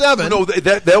 6.5, 7. No,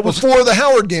 that was before the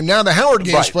Howard game. Now the Howard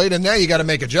game's played, and now you got to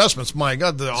make adjustments. My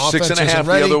God, the offense 6.5 isn't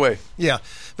ready. the other way. Yeah.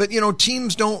 But,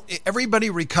 teams don't –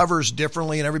 everybody recovers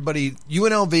differently, and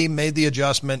UNLV made the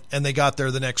adjustment, and they got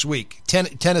there the next week.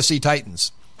 Tennessee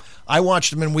Titans. I watched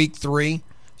them in week 3.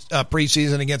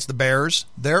 Preseason against the Bears.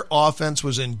 Their offense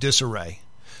was in disarray.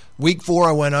 Week 4,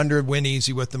 I went under, win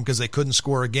easy with them because they couldn't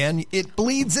score again. It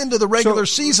bleeds into the regular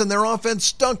season. Their offense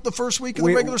stunk the first week of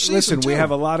the regular season. Listen, too. we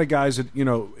have a lot of guys that,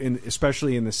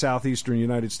 especially in the southeastern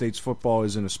United States, football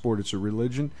isn't a sport, it's a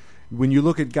religion. When you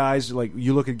look at games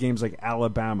like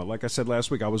Alabama, like I said last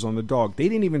week, I was on the dog. They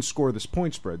didn't even score this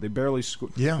point spread. They barely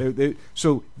scored. Yeah.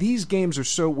 So these games are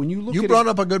so. When you look, you brought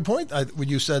up a good point. When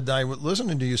you said I was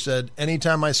listening to you said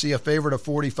anytime I see a favorite of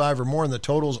 45 or more and the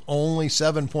total's only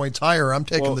 7 points higher, I'm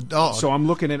taking the dog. So I'm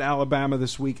looking at Alabama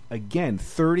this week again,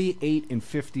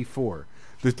 38-54.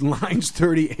 The line's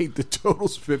 38. The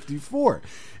total's 54.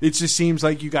 It just seems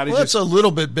like you got to. That's a little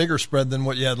bit bigger spread than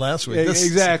what you had last week.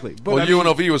 Exactly. But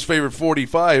UNLV was favored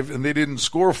 45, and they didn't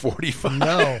score 45.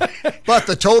 No. But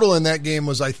the total in that game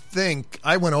was, I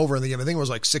went over in the game. I think it was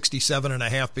like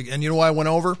 67.5. And you know why I went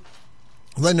over?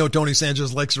 I know Tony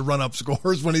Sanchez likes to run up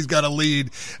scores when he's got a lead.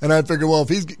 And I figured, well, if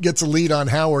he gets a lead on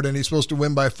Howard and he's supposed to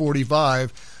win by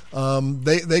 45,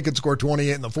 they could score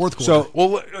 28 in the fourth quarter.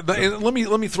 Let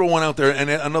me throw one out there, and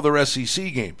another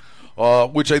SEC game,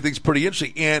 which I think is pretty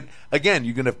interesting. And again,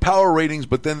 you can have power ratings,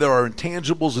 but then there are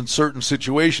intangibles in certain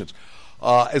situations.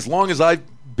 As long as I've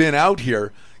been out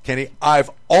here, Kenny, I've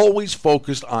always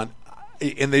focused on,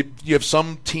 and you have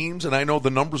some teams, and I know the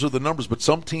numbers are the numbers, but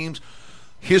some teams,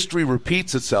 history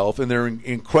repeats itself, and they're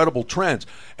incredible trends.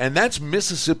 And that's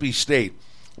Mississippi State.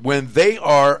 When they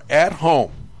are at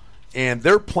home, and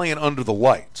they're playing under the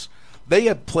lights. They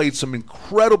have played some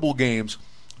incredible games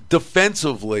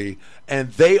defensively,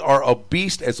 and they are a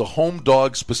beast as a home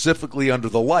dog, specifically under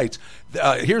the lights.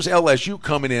 Here's LSU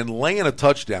coming in, laying a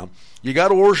touchdown. You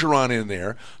got Orgeron in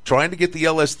there trying to get the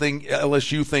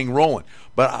LSU thing rolling.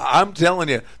 But I'm telling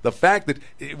you, the fact that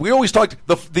we always talked,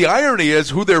 the irony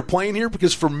is who they're playing here,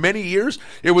 because for many years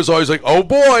it was always like, oh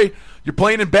boy, you're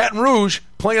playing in Baton Rouge,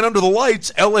 playing under the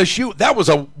lights, LSU. That was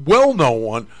a well-known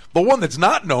one. The one that's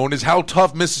not known is how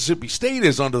tough Mississippi State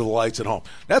is under the lights at home.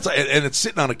 And it's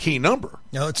sitting on a key number.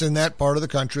 It's in that part of the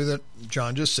country that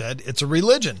John just said. It's a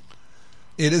religion.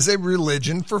 It is a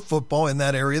religion for football in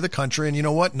that area of the country. And you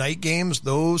know what? Night games,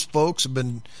 those folks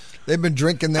they've been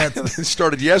drinking that. It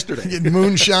started yesterday.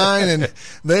 Moonshine, and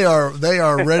they are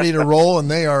ready to roll, and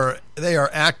they are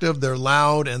active, they're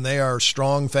loud, and they are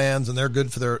strong fans, and they're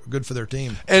good for their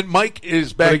team. And Mike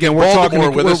is back again, in we're Baltimore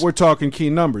talking, with us. We're talking key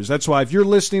numbers. That's why if you're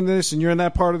listening to this and you're in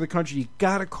that part of the country, you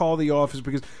got to call the office,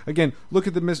 because again, look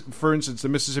at for instance, the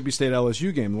Mississippi State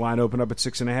LSU game. The line opened up at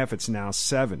 6.5. It's now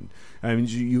 7. I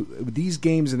mean, these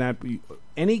games in that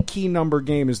any key number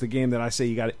game is the game that I say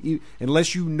you got to,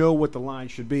 unless you know what the line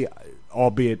should be,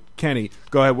 albeit Kenny.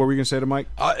 Go ahead. What were you going to say to Mike?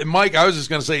 Mike, I was just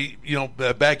going to say,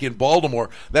 back in Baltimore,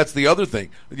 that's the other thing.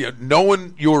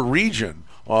 Knowing your region,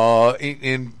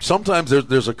 and sometimes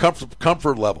there's a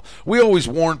comfort level. We always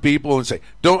warn people and say,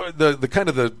 don't the kind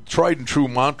of the tried and true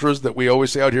mantras that we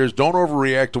always say out here is don't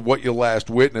overreact to what you last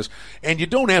witnessed, and you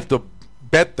don't have to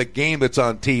bet the game that's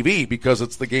on TV because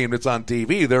it's the game that's on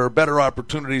TV. There are better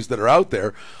opportunities that are out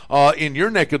there. In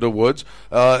your neck of the woods,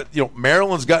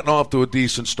 Maryland's gotten off to a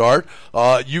decent start.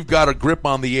 You've got a grip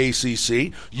on the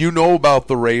ACC. You know about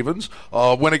the Ravens.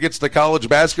 When it gets to college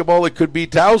basketball, it could be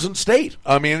Towson State.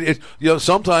 I mean,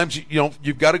 sometimes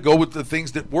you've got to go with the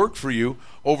things that work for you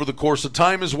over the course of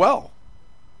time as well.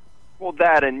 Well,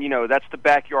 that's the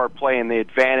backyard play and the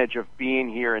advantage of being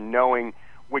here and knowing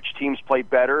which teams play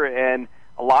better. And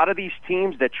a lot of these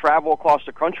teams that travel across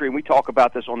the country, and we talk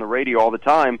about this on the radio all the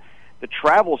time, the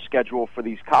travel schedule for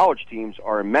these college teams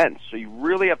are immense. So you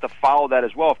really have to follow that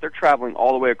as well. If they're traveling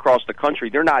all the way across the country,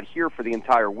 they're not here for the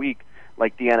entire week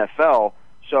like the NFL.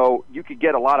 So you could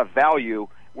get a lot of value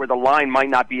where the line might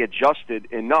not be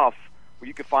adjusted enough, where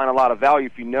you could find a lot of value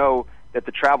if you know that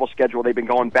the travel schedule, they've been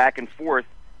going back and forth,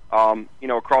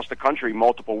 across the country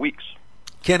multiple weeks.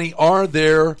 Kenny, are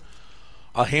there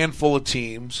a handful of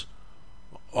teams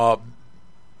on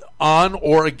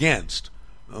or against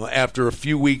after a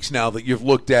few weeks now that you've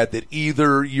looked at that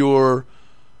either your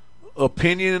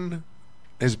opinion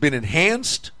has been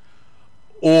enhanced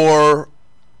or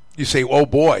you say, oh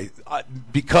boy,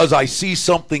 because I see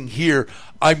something here,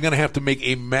 I'm going to have to make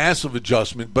a massive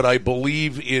adjustment, but I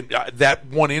believe in that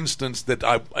one instance that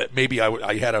I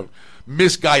had a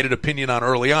misguided opinion on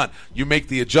early on. You make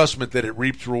the adjustment that it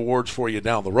reaps rewards for you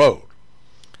down the road.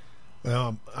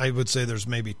 Well, I would say there's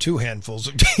maybe two handfuls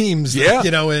of teams. Yeah.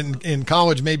 In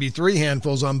college, maybe three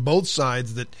handfuls on both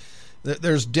sides. That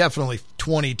there's definitely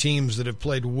 20 teams that have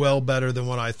played well better than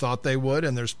what I thought they would,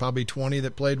 and there's probably 20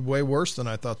 that played way worse than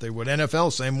I thought they would.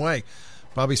 NFL, same way,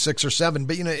 probably 6 or 7.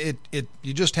 But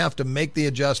you just have to make the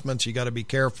adjustments. You got to be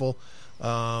careful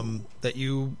that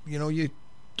you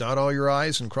dot all your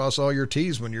I's and cross all your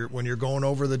T's when you're going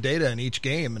over the data in each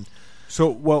game. And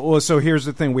So here's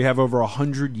the thing. We have over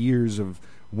 100 years of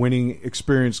winning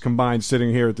experience combined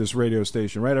sitting here at this radio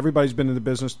station, right? Everybody's been in the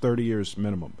business 30 years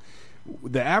minimum.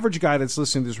 The average guy that's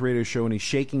listening to this radio show and he's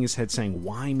shaking his head saying,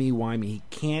 why me, why me? He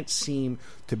can't seem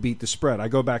to beat the spread. I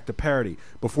go back to parity.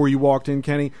 Before you walked in,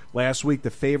 Kenny, last week the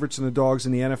favorites and the dogs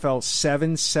in the NFL,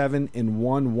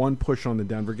 7-7-1, one push on the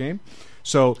Denver game.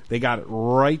 So they got it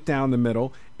right down the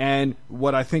middle. And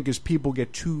what I think is people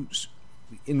get too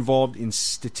involved in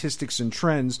statistics and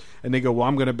trends, and they go, well,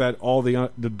 I'm going to bet all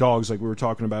the dogs like we were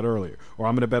talking about earlier, or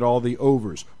I'm going to bet all the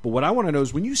overs. But what I want to know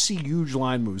is when you see huge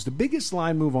line moves, the biggest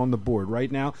line move on the board right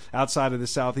now outside of the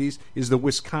Southeast is the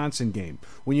Wisconsin game.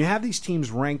 When you have these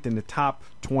teams ranked in the top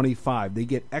 25, they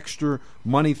get extra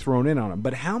money thrown in on them.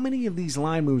 But how many of these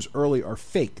line moves early are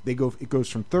fake? It goes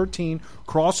from 13,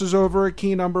 crosses over a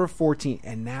key number of 14,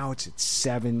 and now it's at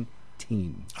 17.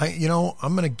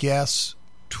 I'm going to guess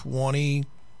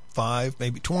 25,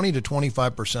 maybe 20 to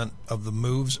 25% of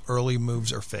the early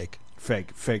moves are fake.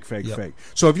 Fake.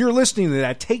 So if you're listening to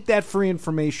that, take that free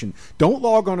information. Don't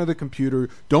log onto the computer.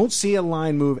 Don't see a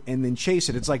line move and then chase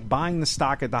it. It's like buying the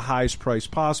stock at the highest price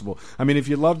possible. I mean, if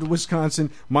you love the Wisconsin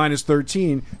minus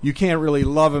 13, you can't really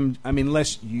love them. I mean,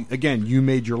 unless, you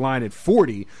made your line at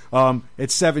 40. At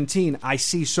 17, I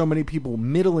see so many people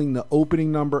middling the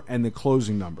opening number and the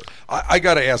closing number. I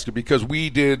got to ask you, because we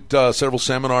did several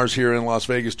seminars here in Las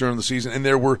Vegas during the season, and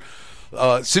there were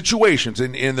situations,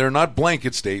 and they're not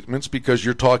blanket statements because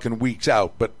you're talking weeks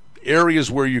out, but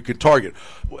areas where you could target.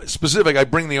 Specific, I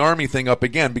bring the Army thing up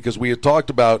again because we had talked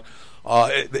about,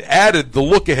 added the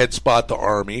look-ahead spot to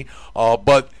Army,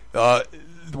 but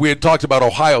we had talked about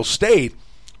Ohio State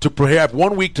to have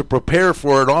 1 week to prepare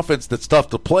for an offense that's tough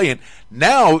to play in.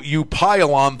 Now you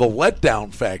pile on the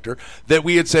letdown factor that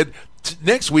we had said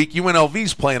next week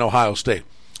UNLV's playing Ohio State.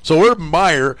 So Urban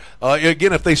Meyer,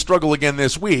 again, if they struggle again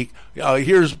this week,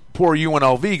 here's poor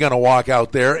UNLV going to walk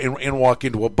out there and walk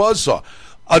into a buzzsaw.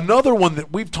 Another one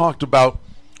that we've talked about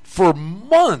for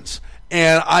months,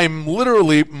 and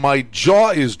my jaw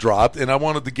is dropped, and I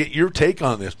wanted to get your take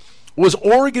on this, was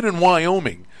Oregon and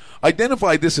Wyoming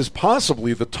identified this as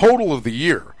possibly the total of the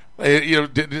year.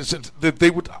 That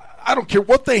they would, I don't care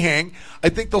what they hang, I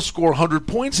think they'll score 100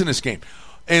 points in this game.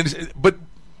 But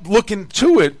looking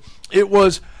to it, it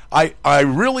was, I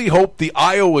really hope the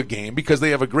Iowa game, because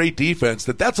they have a great defense,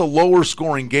 that's a lower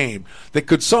scoring game that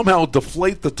could somehow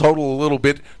deflate the total a little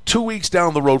bit 2 weeks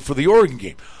down the road for the Oregon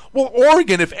game. Well,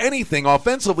 Oregon, if anything,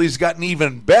 offensively has gotten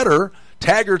even better.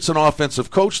 Taggart's an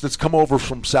offensive coach that's come over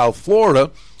from South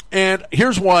Florida. And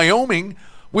here's Wyoming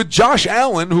with Josh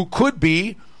Allen, who could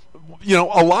be,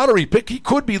 a lottery pick. He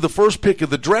could be the first pick of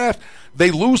the draft. They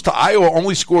lose to Iowa,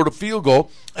 only scored a field goal.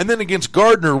 And then against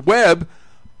Gardner-Webb,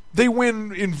 they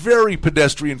win in very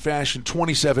pedestrian fashion,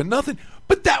 27-0.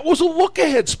 But that was a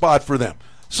look-ahead spot for them.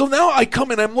 So now I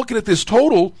come in, I'm looking at this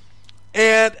total,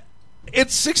 and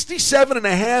it's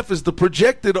 67.5 is the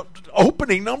projected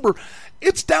opening number.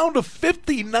 It's down to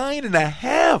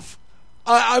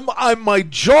 59.5. My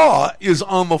jaw is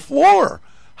on the floor.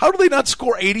 How do they not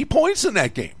score 80 points in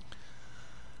that game?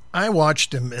 I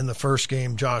watched him in the first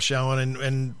game, Josh Allen,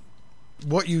 and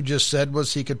what you just said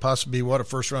was he could possibly be, a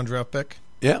first-round draft pick?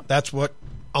 Yeah. That's what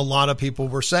a lot of people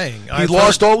were saying. He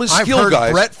lost all his skill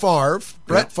guys. Brett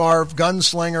Favre,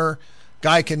 gunslinger,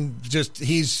 guy can just,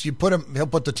 he'll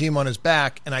put the team on his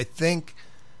back, and I think,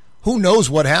 who knows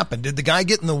what happened? Did the guy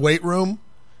get in the weight room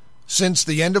since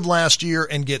the end of last year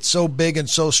and get so big and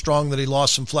so strong that he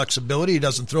lost some flexibility? He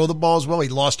doesn't throw the ball as well. He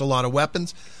lost a lot of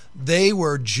weapons. They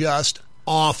were just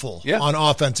awful on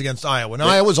offense against Iowa. Now,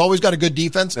 Iowa's always got a good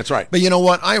defense. That's right. But you know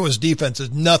what? Iowa's defense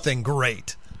is nothing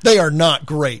great. They are not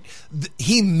great.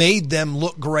 He made them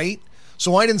look great.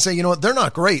 So I didn't say, they're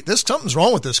not great. Something's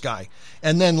wrong with this guy.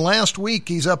 And then last week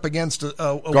he's up against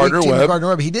a weak team,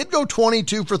 Gardner-Webb. He did go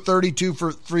 22 for 32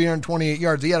 for 328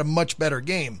 yards. He had a much better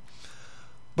game.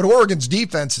 But Oregon's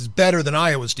defense is better than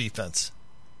Iowa's defense.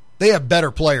 They have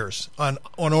better players on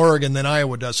Oregon than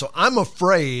Iowa does. So I'm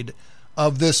afraid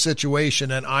of this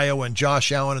situation in Iowa and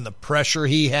Josh Allen and the pressure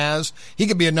he has. He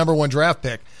could be a number 1 draft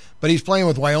pick, but he's playing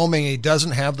with Wyoming and he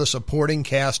doesn't have the supporting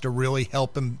cast to really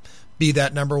help him be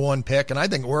that number 1 pick. And I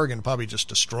think Oregon will probably just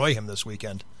destroy him this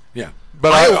weekend. Yeah,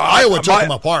 but Iowa took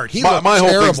him apart. My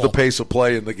whole thing's the pace of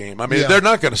play in the game. I mean, they're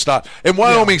not going to stop. And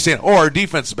Wyoming's saying, our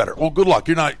defense is better. Well, good luck.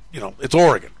 You're not, it's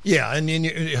Oregon. Yeah, and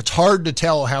it's hard to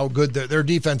tell how good their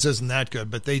defense isn't that good,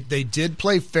 but they did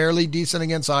play fairly decent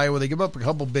against Iowa. They give up a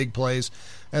couple big plays,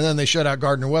 and then they shut out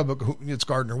Gardner-Webb. It's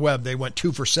Gardner-Webb. They went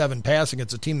 2 for 7 passing.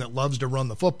 It's a team that loves to run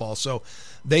the football, so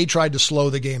they tried to slow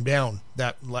the game down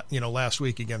last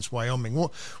week against Wyoming.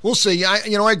 We'll see. I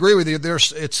agree with you.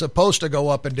 It's supposed to go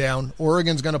up and down.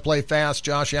 Oregon's going to play fast.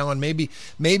 Josh Allen, maybe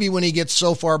when he gets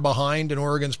so far behind and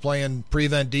Oregon's playing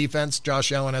prevent defense,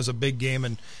 Josh Allen has a big game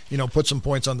and put some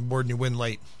points on the board and you win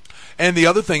late. And the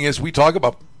other thing is we talk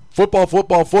about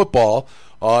football,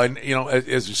 and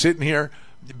as you're sitting here,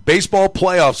 baseball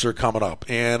playoffs are coming up,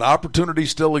 and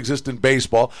opportunities still exist in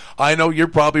baseball. I know you're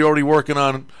probably already working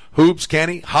on hoops,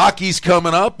 Kenny. Hockey's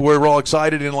coming up. We're all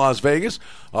excited in Las Vegas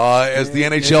as the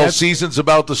NHL season's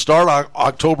about to start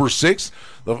October 6th,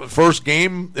 the first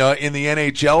game in the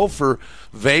NHL for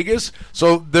Vegas.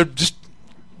 So they're just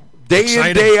day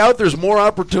in, day out, there's more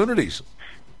opportunities.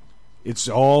 It's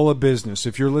all a business.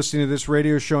 If you're listening to this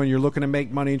radio show and you're looking to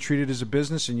make money and treat it as a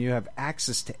business and you have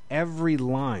access to every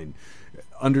line,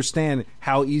 understand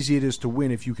how easy it is to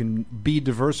win if you can be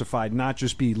diversified, not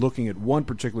just be looking at one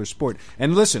particular sport.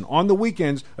 And listen, on the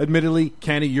weekends, admittedly,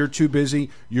 Kenny, you're too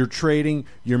busy. You're trading.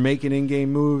 You're making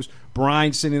in-game moves.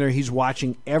 Brian's sitting there. He's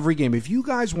watching every game. If you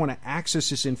guys want to access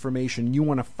this information, you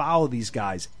want to follow these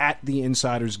guys at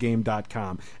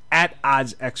theinsidersgame.com, at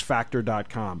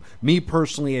oddsxfactor.com, me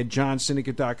personally at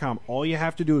johnsyndicate.com. All you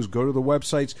have to do is go to the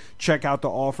websites, check out the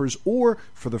offers, or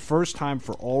for the first time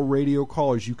for all radio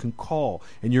callers, you can call,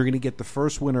 and you're going to get the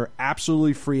first winner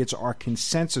absolutely free. It's our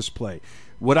consensus play.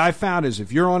 What I found is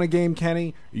if you're on a game,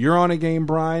 Kenny, you're on a game,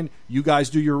 Brian, you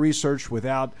guys do your research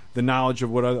without the knowledge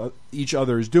of what each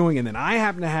other is doing, and then I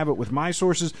happen to have it with my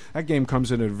sources, that game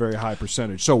comes in at a very high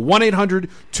percentage. So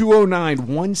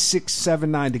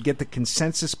 1-800-209-1679 to get the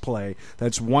consensus play.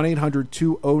 That's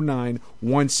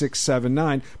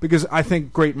 1-800-209-1679, because I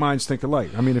think great minds think alike.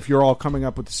 I mean, if you're all coming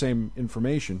up with the same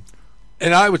information.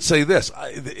 And I would say this,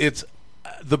 it's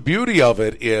the beauty of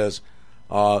it is,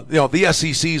 the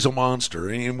SEC is a monster,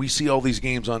 and we see all these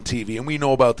games on TV, and we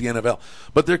know about the NFL.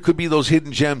 But there could be those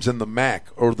hidden gems in the MAC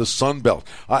or the Sun Belt.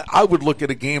 I would look at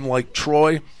a game like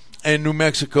Troy and New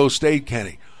Mexico State,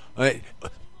 Kenny.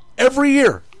 Every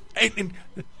year,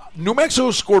 New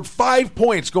Mexico scored 5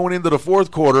 points going into the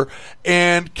fourth quarter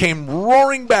and came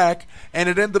roaring back, and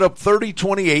it ended up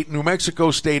 30-28, New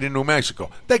Mexico State in New Mexico.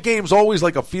 That game's always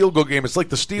like a field goal game. It's like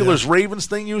the Steelers-Ravens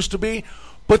thing used to be.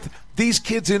 But these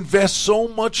kids invest so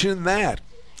much in that.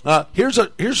 Here's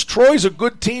Troy's a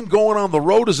good team going on the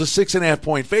road as a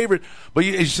 6.5-point favorite. But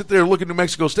you sit there looking at New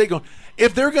Mexico State going,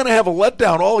 if they're going to have a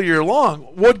letdown all year long,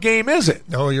 what game is it?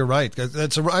 Oh, you're right.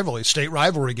 That's a rivalry, state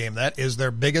rivalry game. That is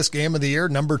their biggest game of the year.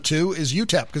 Number 2 is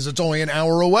UTEP because it's only an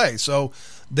hour away. So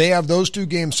They have those two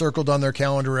games circled on their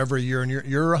calendar every year, and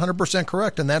you're 100%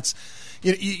 correct. And that's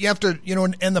you have to,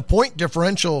 and the point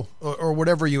differential or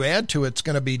whatever you add to it's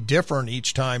going to be different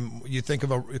each time. You think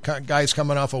of a guys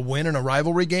coming off a win in a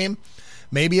rivalry game.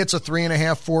 Maybe it's a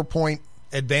 3.5, 4 point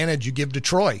advantage you give to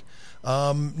Troy.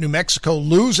 New Mexico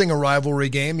losing a rivalry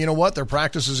game, you know what? Their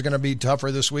practice is going to be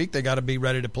tougher this week. They got to be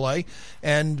ready to play,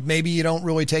 and maybe you don't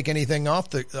really take anything off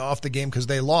the game because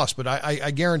they lost. But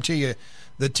I guarantee you,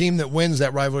 the team that wins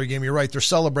that rivalry game, you're right, they're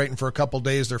celebrating for a couple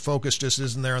days. Their focus just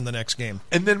isn't there on the next game.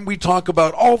 And then we talk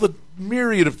about all the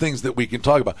myriad of things that we can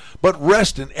talk about, but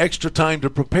rest and extra time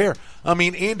to prepare. I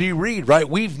mean, Andy Reid, right?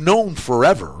 We've known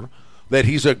forever that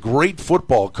he's a great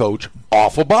football coach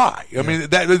off a bye. I mean,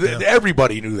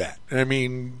 everybody knew that. I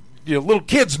mean, little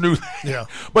kids knew that. Yeah.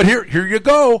 But here you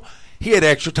go. He had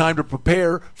extra time to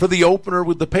prepare for the opener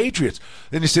with the Patriots.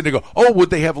 Then you sit there and go, oh, would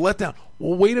they have a letdown?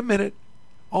 Well, wait a minute.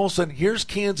 All of a sudden, here's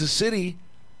Kansas City.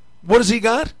 What has he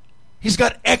got? He's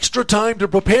got extra time to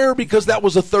prepare because that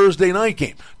was a Thursday night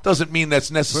game. Doesn't mean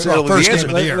that's necessarily the answer.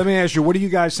 Let me ask you, what do you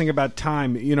guys think about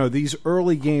time? These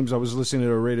early games, I was listening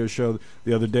to a radio show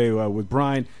the other day with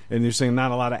Brian, and they're saying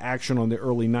not a lot of action on the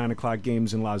early 9 o'clock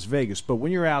games in Las Vegas. But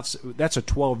when you're out, that's a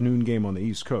 12 noon game on the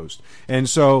East Coast. And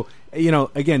so,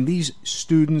 again, these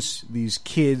students, these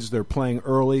kids, they're playing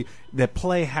early. That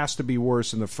play has to be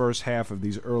worse in the first half of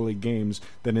these early games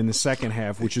than in the second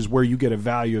half, which is where you get a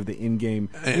value of the in-game.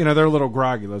 They're a little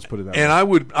groggy, let's put it that way. And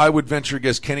I would venture to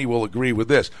guess Kenny will agree with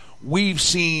this. We've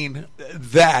seen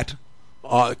that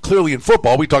clearly in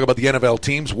football. We talk about the NFL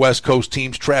teams, West Coast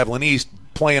teams traveling east,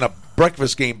 playing a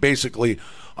breakfast game basically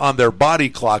on their body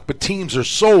clock, but teams are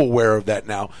so aware of that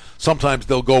now. Sometimes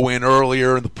they'll go in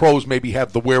earlier, and the pros maybe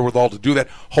have the wherewithal to do that.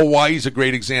 Hawaii's a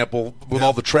great example with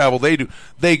all the travel they do.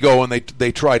 They go and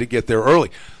they try to get there early.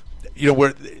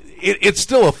 Where it's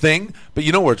still a thing, but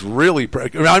where it's really.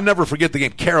 I'll never forget the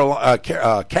game. Cal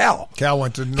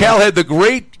went to Cal had a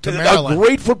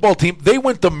great football team. They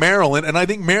went to Maryland, and I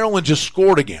think Maryland just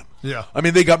scored again. Yeah, I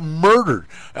mean they got murdered.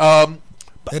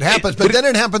 It happens, but then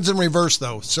it happens in reverse,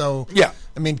 though. So, yeah.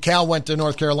 I mean, Cal went to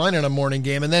North Carolina in a morning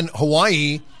game, and then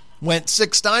Hawaii went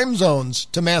 6 time zones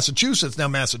to Massachusetts. Now,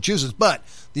 but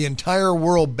the entire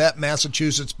world bet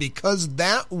Massachusetts because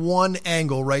that one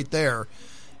angle right there,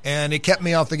 and it kept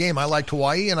me off the game. I liked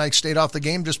Hawaii, and I stayed off the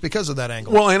game just because of that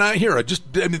angle. Well, and I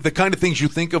mean, the kind of things you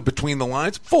think of between the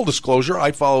lines. Full disclosure,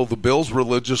 I follow the Bills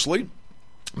religiously,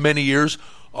 many years,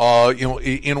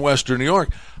 in Western New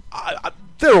York.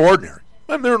 They're ordinary.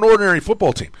 They're an ordinary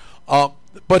football team.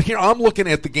 But here I'm looking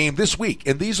at the game this week,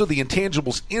 and these are the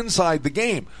intangibles inside the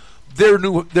game.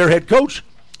 Their head coach,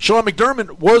 Sean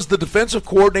McDermott, was the defensive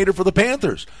coordinator for the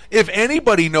Panthers. If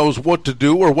anybody knows what to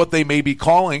do or what they may be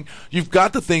calling, you've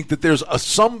got to think that there's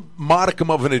some modicum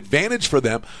of an advantage for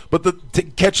them. But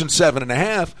catching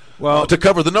 7.5 to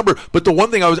cover the number. But the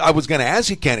one thing I was going to ask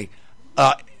you, Kenny,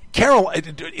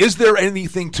 is there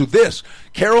anything to this?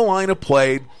 Carolina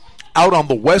played out on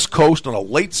the West Coast on a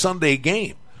late Sunday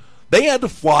game. They had to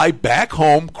fly back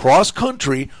home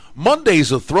cross-country.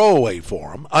 Monday's a throwaway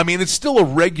for them. I mean, it's still a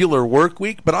regular work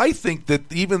week, but I think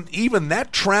that even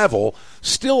that travel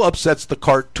still upsets the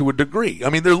cart to a degree. I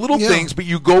mean, they're little things, but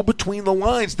you go between the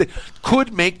lines that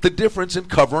could make the difference in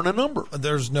covering a number.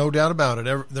 There's no doubt about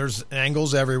it. There's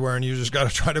angles everywhere, and you just got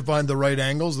to try to find the right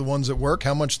angles, the ones that work,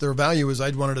 how much their value is.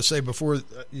 I wanted to say before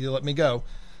you let me go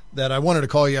that I wanted to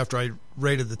call you after I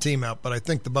rated the team out, but I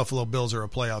think the Buffalo Bills are a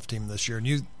playoff team this year. And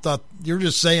you thought you're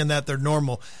just saying that they're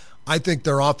normal. I think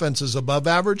their offense is above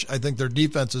average. I think their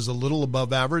defense is a little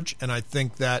above average, and I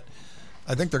think they're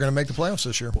going to make the playoffs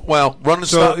this year. Well, running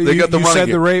stop. They got the you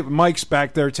running said game. Mike's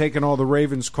back there taking all the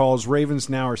Ravens calls. Ravens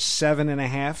now are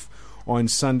 7.5 on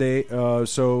Sunday.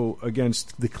 So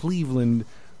against the Cleveland.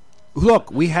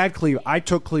 Look, we had Cleveland. I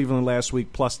took Cleveland last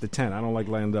week plus the 10. I don't like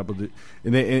laying up with it,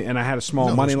 and I had a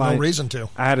small money line. No reason to.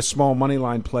 I had a small money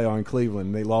line play on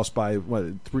Cleveland. They lost by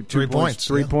two points.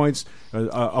 3 points.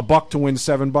 $1 to win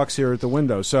 $7 here at the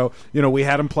window. So we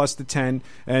had them plus the 10.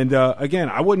 And again,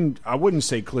 I wouldn't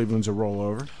say Cleveland's a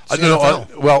rollover.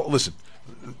 Well, listen,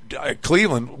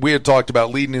 Cleveland. We had talked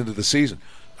about leading into the season.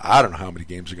 I don't know how many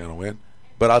games they're going to win.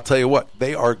 But I'll tell you what,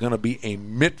 they are going to be a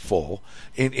mittful,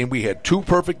 and we had 2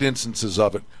 perfect instances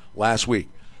of it last week.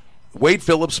 Wade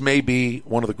Phillips may be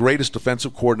one of the greatest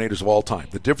defensive coordinators of all time.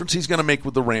 The difference he's going to make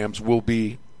with the Rams will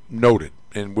be noted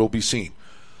and will be seen.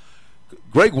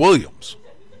 Greg Williams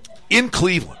in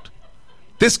Cleveland,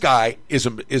 this guy is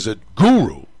a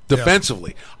guru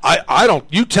defensively. Yeah. I don't.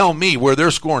 You tell me where they're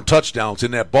scoring touchdowns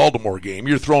in that Baltimore game.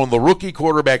 You're throwing the rookie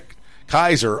quarterback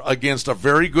Kaiser against a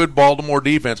very good Baltimore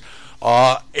defense.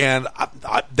 And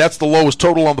that's the lowest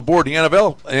total on the board in the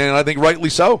NFL, and I think rightly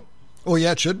so. Well,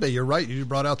 yeah, it should be. You're right. You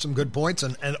brought out some good points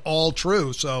and all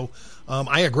true. So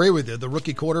I agree with you. The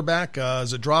rookie quarterback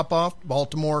is a drop-off.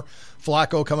 Baltimore,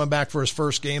 Flacco coming back for his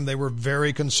first game. They were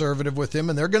very conservative with him,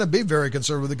 and they're going to be very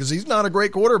conservative because he's not a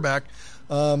great quarterback.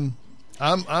 I'm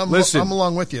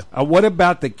along with you. What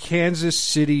about the Kansas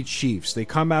City Chiefs? They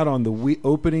come out on the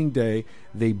opening day.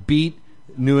 They beat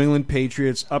New England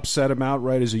Patriots, upset them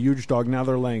outright as a huge dog. Now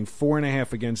they're laying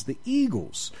 4.5 against the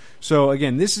Eagles. So,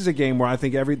 again, this is a game where I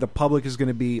think the public is going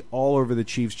to be all over the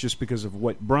Chiefs just because of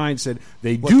what Brian said.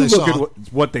 They look at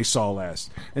what they saw last.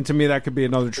 And to me, that could be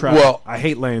another trap. Well, I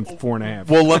hate laying 4.5.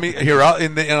 Well, let me hear out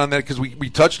on that because we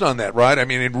touched on that, right? I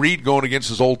mean, and Reed going against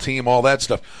his old team, all that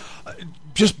stuff.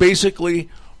 Just basically,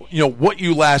 what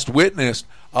you last witnessed.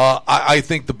 I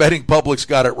think the betting public's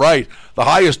got it right. The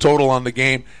highest total on the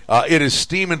game, it is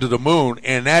steaming to the moon,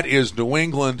 and that is New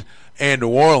England and New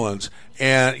Orleans.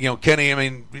 And, Kenny, I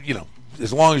mean,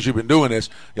 as long as you've been doing this,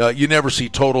 you never see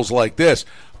totals like this.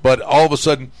 But all of a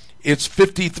sudden, it's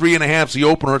 53.5 is the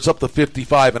opener. It's up to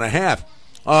 55.5.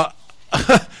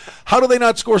 How do they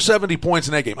not score 70 points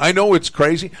in that game? I know it's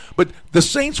crazy, but the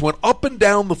Saints went up and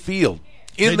down the field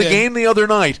in the game the other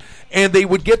night, and they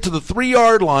would get to the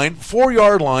 3-yard line,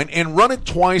 4-yard line, and run it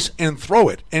twice and throw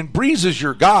it. And Breeze is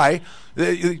your guy.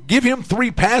 Give him 3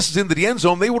 passes into the end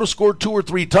zone. They would have scored 2 or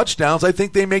 3 touchdowns. I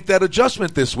think they make that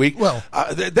adjustment this week. Well,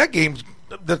 that game's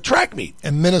the track meet.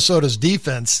 And Minnesota's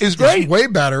defense is great, way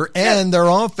better, and their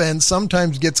offense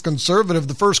sometimes gets conservative.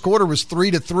 The first quarter was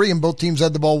 3-3, and both teams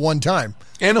had the ball one time.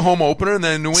 And a home opener, and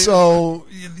then New England. So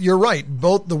you're right.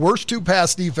 Both the worst 2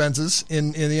 pass defenses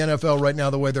in the NFL right now,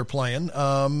 the way they're playing,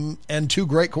 and 2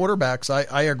 great quarterbacks.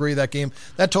 I agree that game.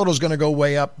 That total is going to go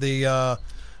way up.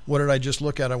 What did I just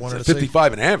look at? I wanted to say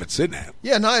 55.5. It's sitting at.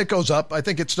 Yeah, no, it goes up. I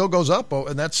think it still goes up,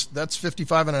 and that's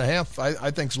 55.5.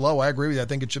 I think it's low. I agree with you. I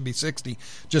think it should be 60,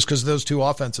 just because of those 2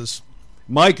 offenses.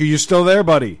 Mike, are you still there,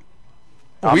 buddy?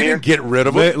 We didn't get rid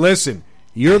of it. Listen,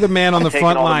 you're the man on the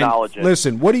front line. The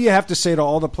Listen, what do you have to say to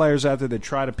all the players out there that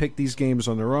try to pick these games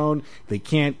on their own? They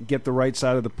can't get the right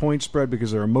side of the point spread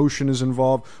because their emotion is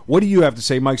involved. What do you have to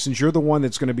say, Mike, since you're the one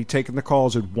that's going to be taking the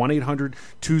calls at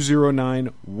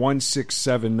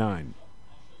 1-800-209-1679?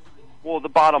 Well, the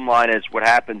bottom line is what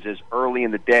happens is early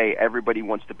in the day, everybody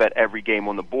wants to bet every game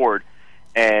on the board.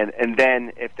 And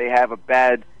then if they have a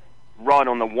bad run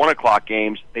on the 1 o'clock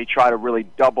games, they try to really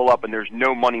double up, and there's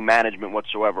no money management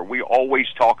whatsoever. We always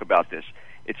talk about this.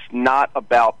 It's not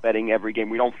about betting every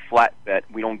game. We don't flat bet.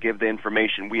 We don't give the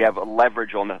information. We have a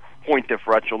leverage on the point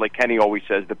differential, like Kenny always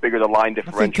says. The bigger the line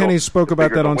differential, I think Kenny spoke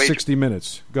about that on 60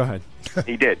 Minutes. Go ahead.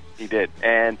 He did.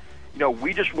 And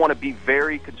we just want to be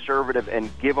very conservative and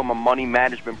give them a money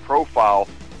management profile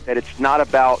that it's not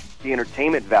about the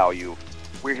entertainment value.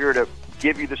 We're here to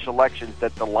give you the selections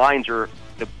that the lines are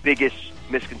the biggest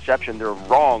misconception. They're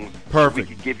wrong. Perfect.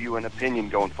 We could give you an opinion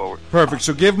going forward. Perfect.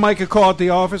 So give Mike a call at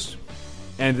the office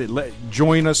and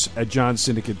join us at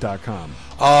johnsyndicate.com.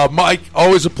 Mike,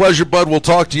 always a pleasure, bud. We'll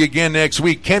talk to you again next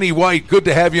week. Kenny White, good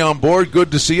to have you on board. Good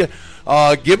to see you.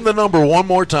 Give him the number one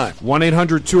more time.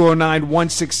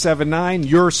 1-800-209-1679.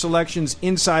 Your selections,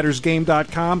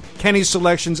 insidersgame.com. Kenny's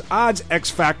selections,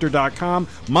 oddsxfactor.com.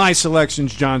 My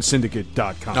selections,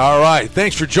 johnsyndicate.com. All right.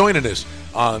 Thanks for joining us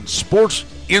on Sports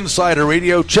Insider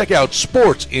Radio. Check out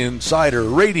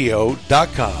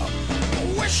sportsinsiderradio.com.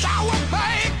 Wish I were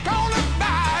back on the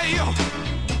bayou,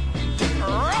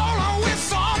 rolling with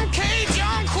some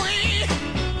Cajun queen.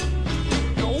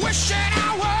 Wishing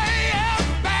I were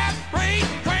a bad freight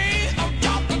train,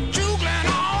 juggling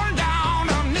on down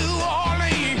to New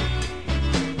Orleans.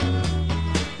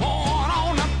 Born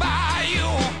on the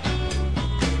bayou,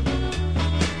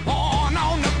 born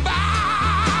on the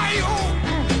bayou,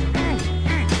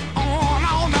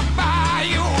 on the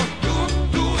bayou.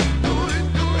 Do it.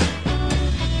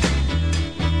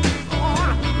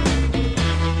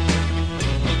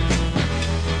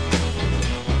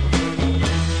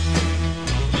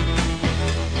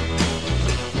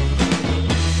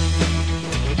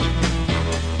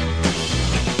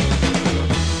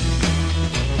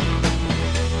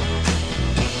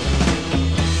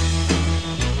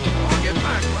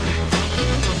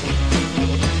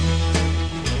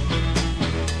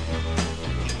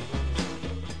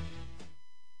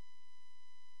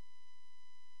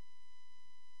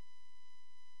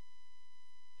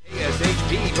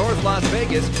 KSHP North Las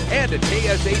Vegas and at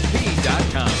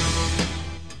KSHP.com.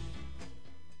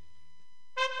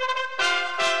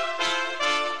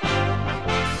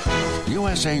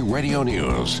 USA Radio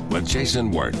News with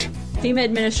Jason Wirt. FEMA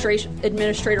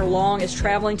Administrator Long is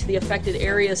traveling to the affected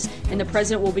areas, and the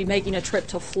president will be making a trip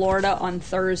to Florida on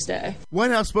Thursday. White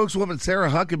House spokeswoman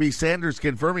Sarah Huckabee Sanders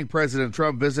confirming President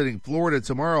Trump visiting Florida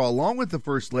tomorrow along with the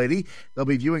First Lady. They'll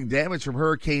be viewing damage from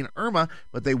Hurricane Irma,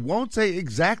 but they won't say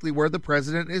exactly where the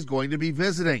president is going to be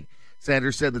visiting.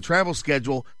 Sanders said the travel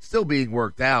schedule still being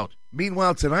worked out.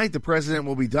 Meanwhile, tonight the president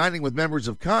will be dining with members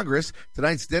of Congress.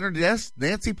 Tonight's dinner guests,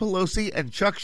 Nancy Pelosi and Chuck